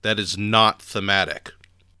that is not thematic.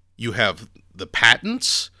 You have the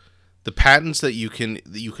patents that you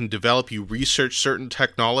can develop. You research certain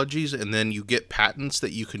technologies, and then you get patents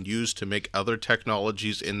that you can use to make other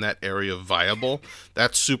technologies in that area viable.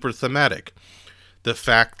 That's super thematic. The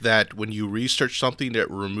fact that when you research something,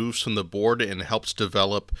 that removes from the board and helps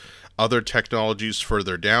develop other technologies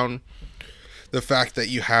further down. The fact that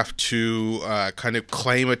you have to kind of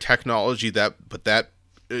claim a technology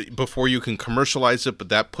before you can commercialize it, but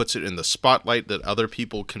that puts it in the spotlight that other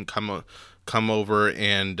people can come over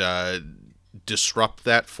and disrupt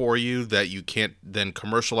that for you, that you can't then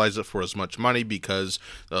commercialize it for as much money because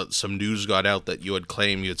some news got out that you had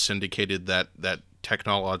claimed you had syndicated that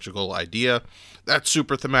technological idea. That's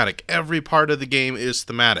super thematic. Every part of the game is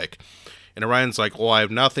thematic. And Orion's like, well, I have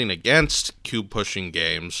nothing against cube pushing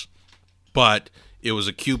games, but it was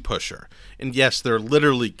a cube pusher. And yes, there are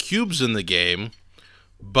literally cubes in the game,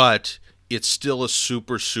 but it's still a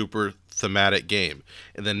super, super thematic game.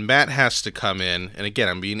 And then Matt has to come in, and again,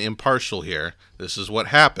 I'm being impartial here. This is what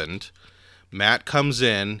happened. Matt comes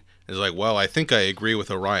in and is like, well, I think I agree with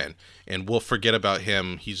Orion, and we'll forget about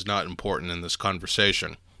him. He's not important in this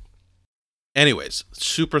conversation. Anyways,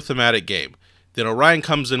 super thematic game. Then Orion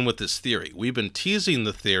comes in with this theory. We've been teasing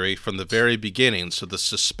the theory from the very beginning, so the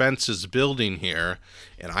suspense is building here,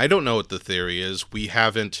 and I don't know what the theory is. We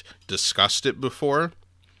haven't discussed it before.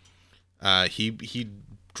 He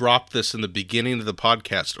dropped this in the beginning of the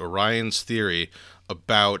podcast, Orion's theory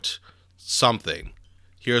about something.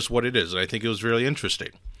 Here's what it is, and I think it was really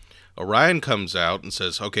interesting. Orion comes out and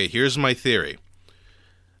says, okay, here's my theory.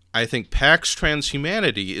 I think Pax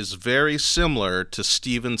Transhumanity is very similar to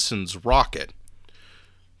Stephenson's Rocket.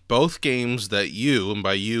 Both games that you, and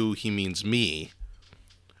by you he means me,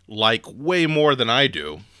 like way more than I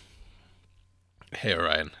do. Hey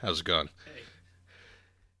Orion, how's it going? Hey.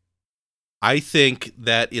 I think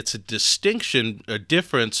that it's a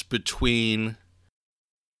difference between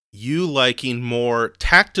you liking more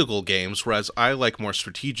tactical games, whereas I like more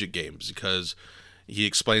strategic games, because he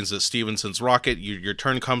explains that Stephenson's Rocket, your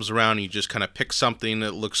turn comes around, and you just kind of pick something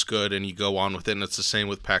that looks good, and you go on with it, and it's the same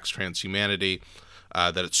with Pax Transhumanity.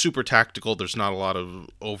 That it's super tactical. There's not a lot of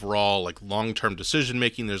overall long-term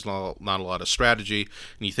decision-making. There's not a lot of strategy.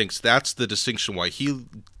 And he thinks that's the distinction why he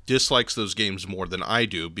dislikes those games more than I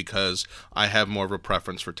do, because I have more of a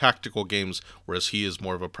preference for tactical games, whereas he has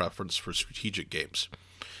more of a preference for strategic games.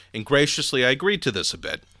 And graciously, I agreed to this a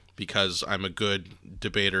bit, because I'm a good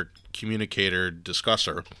debater, communicator,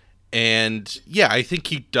 discusser. And yeah, I think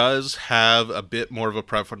he does have a bit more of a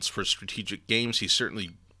preference for strategic games. He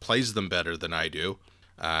certainly plays them better than I do.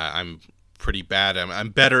 I'm pretty bad. I'm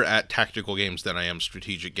better at tactical games than I am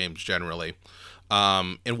strategic games generally.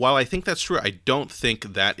 And while I think that's true, I don't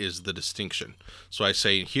think that is the distinction. So I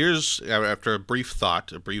say, after a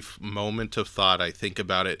brief moment of thought, I think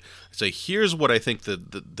about it. I say, here's what I think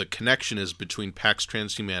the connection is between PAX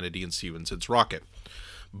Transhumanity and Stevenson's Rocket.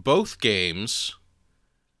 Both games,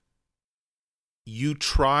 you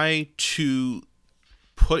try to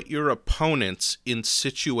put your opponents in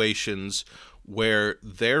situations where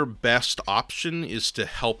their best option is to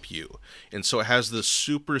help you. And so it has this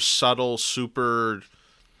super subtle, super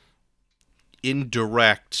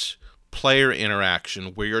indirect player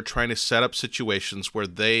interaction where you're trying to set up situations where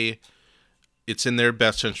it's in their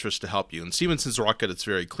best interest to help you. In Stevenson's Rocket, it's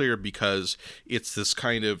very clear because it's this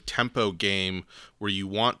kind of tempo game where you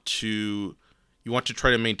want to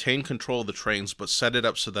try to maintain control of the trains, but set it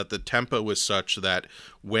up so that the tempo is such that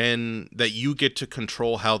that you get to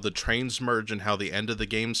control how the trains merge and how the end of the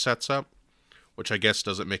game sets up, which I guess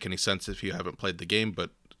doesn't make any sense if you haven't played the game,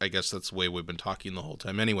 but I guess that's the way we've been talking the whole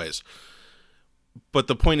time anyways. But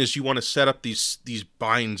the point is you want to set up these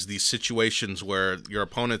binds, these situations where your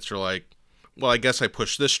opponents are like, well, I guess I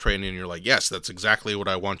push this train, and you're like, yes, that's exactly what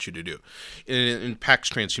I want you to do. In PAX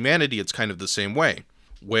Transhumanity, it's kind of the same way,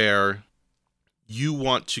 where you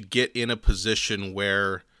want to get in a position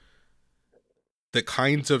where the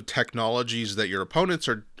kinds of technologies that your opponents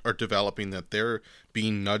are developing, that they're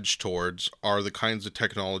being nudged towards, are the kinds of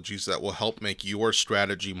technologies that will help make your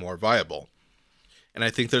strategy more viable. And I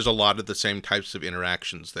think there's a lot of the same types of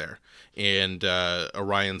interactions there. And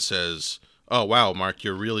Orion says, oh, wow, Mark,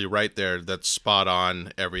 you're really right there. That's spot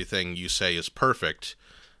on. Everything you say is perfect.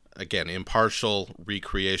 Again, impartial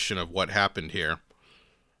recreation of what happened here.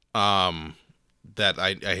 That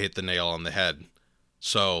I hit the nail on the head.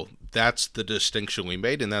 So that's the distinction we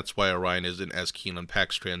made, and that's why Orion isn't as keen on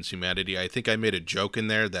PAX Transhumanity. I think I made a joke in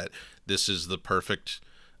there that this is the perfect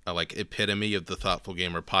epitome of the Thoughtful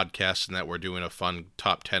Gamer podcast, and that we're doing a fun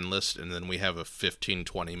top 10 list, and then we have a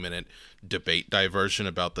 15-20 minute debate diversion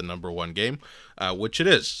about the number one game, which it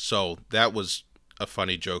is. So that was a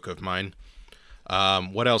funny joke of mine.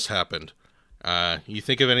 What else happened? You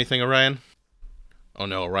think of anything, Orion? Oh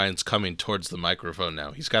no, Orion's coming towards the microphone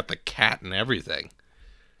now. He's got the cat and everything.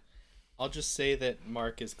 I'll just say that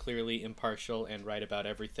Mark is clearly impartial and right about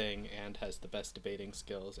everything and has the best debating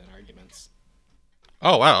skills and arguments.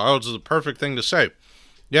 Oh, wow. That was the perfect thing to say.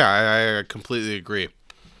 Yeah, I completely agree.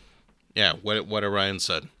 Yeah, what Orion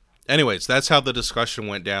said. Anyways, that's how the discussion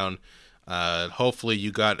went down. Hopefully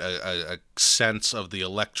you got a sense of the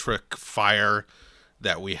electric fire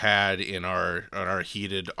that we had in our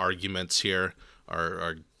heated arguments here,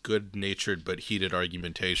 our good-natured but heated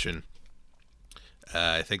argumentation.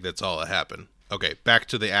 I think that's all that happened. Okay, back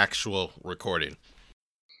to the actual recording.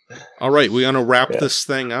 All right, we want to wrap this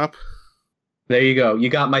thing up. There you go. You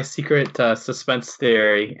got my secret suspense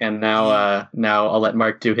theory, and now I'll let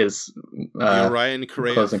Mark do his the Orion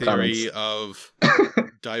Correa theory comments. Of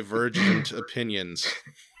divergent opinions.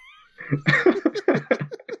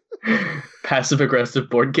 Passive-aggressive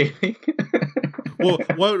board gaming. Well,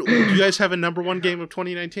 do you guys have a number one game of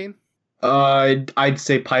 2019? I'd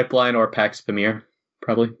say Pipeline or Pax Pamir,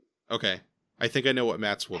 probably. Okay. I think I know what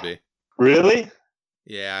Matt's will be. Really?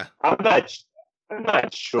 Yeah. I'm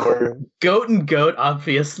not sure. Goat and Goat,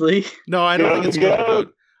 obviously. No, I don't think it's Goat and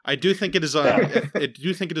Goat. I do think it is I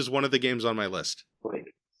do think it is one of the games on my list. Wait,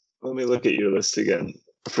 let me look at your list again.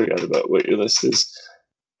 I forgot about what your list is.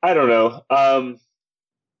 I don't know.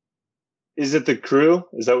 Is it The Crew?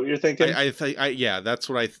 Is that what you're thinking? Yeah, that's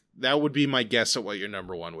what that would be my guess at what your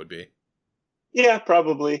number one would be. Yeah,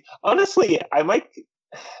 probably. Honestly, I might,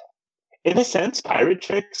 in a sense, Pirate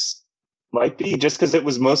Tricks might be, just because it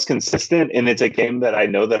was most consistent, and it's a game that I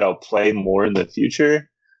know that I'll play more in the future.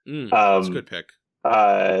 That's a good pick.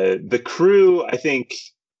 The Crew, I think,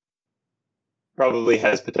 probably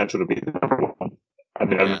has potential to be the number one. I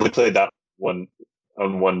mean, I really played that one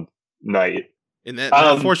on one night. And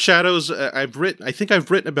that foreshadows. I think I've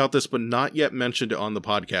written about this, but not yet mentioned it on the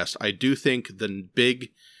podcast. I do think the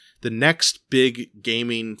next big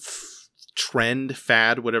gaming trend,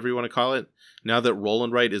 fad, whatever you want to call it, now that Roll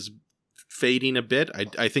and Write is fading a bit,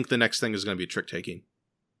 I think the next thing is going to be trick taking.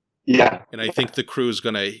 Yeah, and I think The Crew is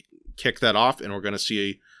going to kick that off, and we're going to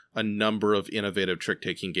see a number of innovative trick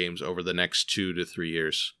taking games over the next 2 to 3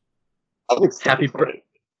 years.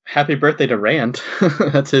 Happy birthday to Rand.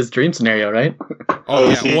 That's his dream scenario, right? Oh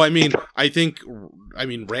yeah. Well, I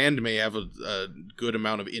mean, Rand may have a good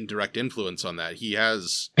amount of indirect influence on that. He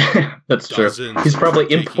has. That's true. He's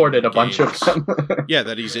probably imported a bunch of them. Yeah,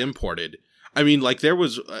 that he's imported. I mean, like there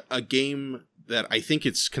was a game that I think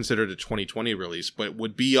it's considered a 2020 release, but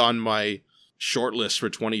would be on my shortlist for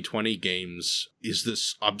 2020 games, is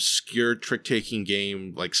this obscure trick-taking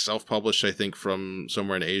game, like self-published, I think, from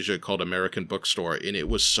somewhere in Asia, called American Bookstore. And it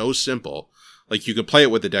was so simple. Like, you could play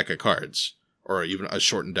it with a deck of cards, or even a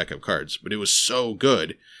shortened deck of cards, but it was so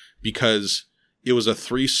good because it was a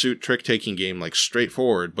 3-suit trick-taking game, like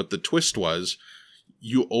straightforward, but the twist was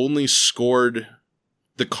you only scored,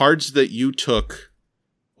 the cards that you took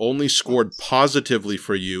only scored positively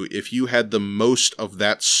for you if you had the most of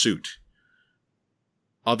that suit.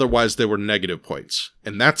 Otherwise, they were negative points.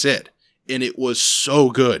 And that's it. And it was so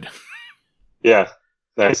good. Yeah,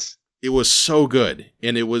 nice. It was so good.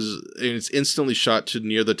 And it's instantly shot to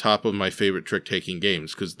near the top of my favorite trick-taking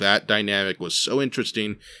games, because that dynamic was so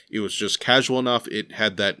interesting. It was just casual enough. It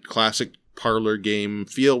had that classic parlor game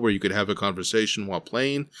feel where you could have a conversation while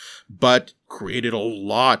playing, but created a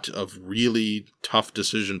lot of really tough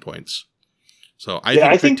decision points. So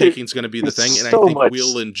I think trick-taking is going to be the thing, and I think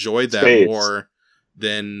we'll enjoy that more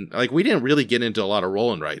than, like, we didn't really get into a lot of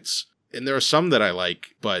roll and writes. And there are some that I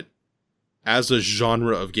like, but as a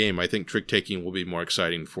genre of game, I think trick-taking will be more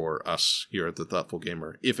exciting for us here at The Thoughtful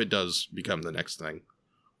Gamer, if it does become the next thing.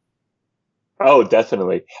 Oh,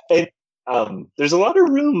 definitely. And there's a lot of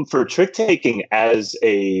room for trick-taking as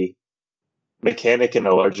a mechanic in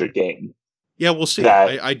a larger game. Yeah, we'll see.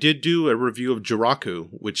 I did do a review of Jiraku,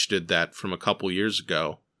 which did that from a couple years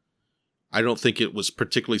ago. I don't think it was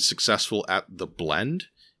particularly successful at the blend,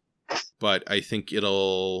 but I think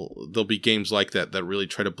there'll be games like that really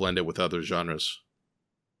try to blend it with other genres.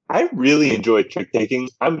 I really enjoy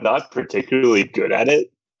trick-taking. I'm not particularly good at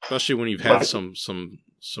it. Especially when you've had some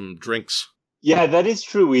drinks. Yeah, that is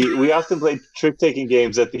true. We often play trick-taking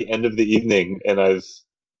games at the end of the evening, and I've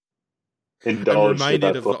indulged. I'm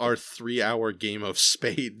reminded of our 3-hour game of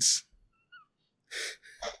spades.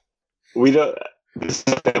 This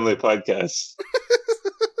is a family podcast.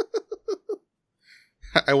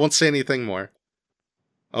 I won't say anything more.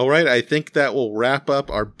 All right, I think that will wrap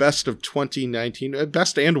up our best of 2019,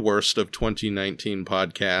 best and worst of 2019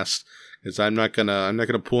 podcast. Because I'm not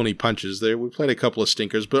gonna pull any punches there. We played a couple of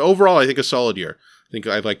stinkers, but overall, I think a solid year. I think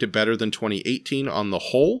I liked it better than 2018 on the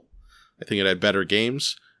whole. I think it had better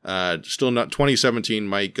games. Still not 2017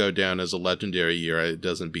 might go down as a legendary year. It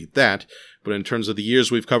doesn't beat that. But in terms of the years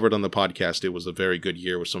we've covered on the podcast, it was a very good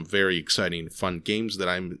year with some very exciting, fun games that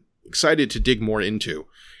I'm excited to dig more into,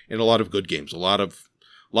 and a lot of good games. A lot of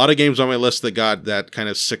games on my list that got that kind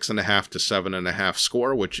of 6.5 to 7.5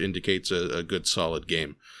 score, which indicates a good solid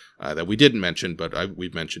game that we didn't mention, but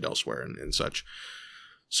we've mentioned elsewhere and such.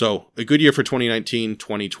 So a good year for 2019,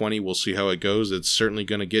 2020. We'll see how it goes. It's certainly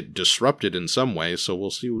going to get disrupted in some way, so we'll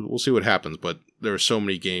see what happens. But there are so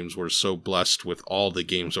many games. We're so blessed with all the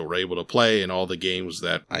games that we're able to play, and all the games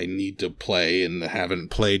that I need to play and haven't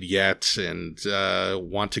played yet, and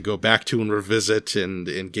want to go back to and revisit,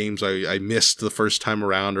 and games I missed the first time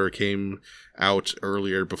around or came out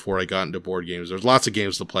earlier before I got into board games. There's lots of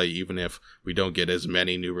games to play, even if we don't get as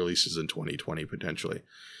many new releases in 2020 potentially.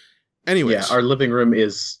 Anyways, yeah, our living room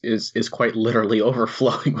is quite literally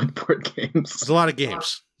overflowing with board games. It's a lot of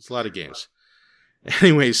games.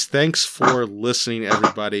 Anyways, thanks for listening,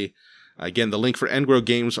 everybody. Again, the link for Engrow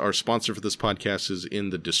Games, our sponsor for this podcast, is in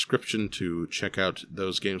the description to check out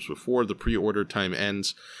those games before the pre-order time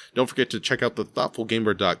ends. Don't forget to check out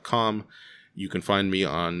thethoughtfulgamer.com. You can find me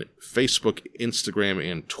on Facebook, Instagram,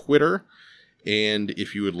 and Twitter. And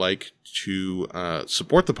if you would like to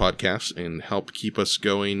support the podcast and help keep us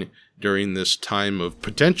going during this time of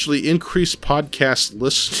potentially increased podcast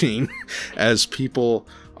listening as people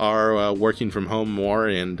are working from home more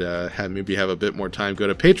and maybe have a bit more time, go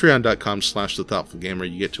to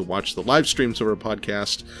patreon.com/thethoughtfulgamer. You get to watch the live streams of our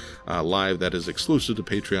podcast live. That is exclusive to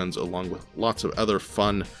Patreons, along with lots of other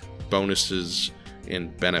fun bonuses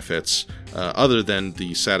and benefits, other than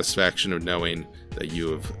the satisfaction of knowing that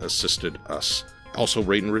you have assisted us. Also,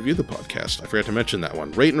 rate and review the podcast. I forgot to mention that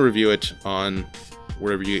one. Rate and review it on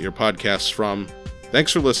wherever you get your podcasts from.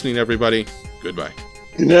 Thanks for listening, everybody. Goodbye.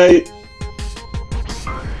 Good night.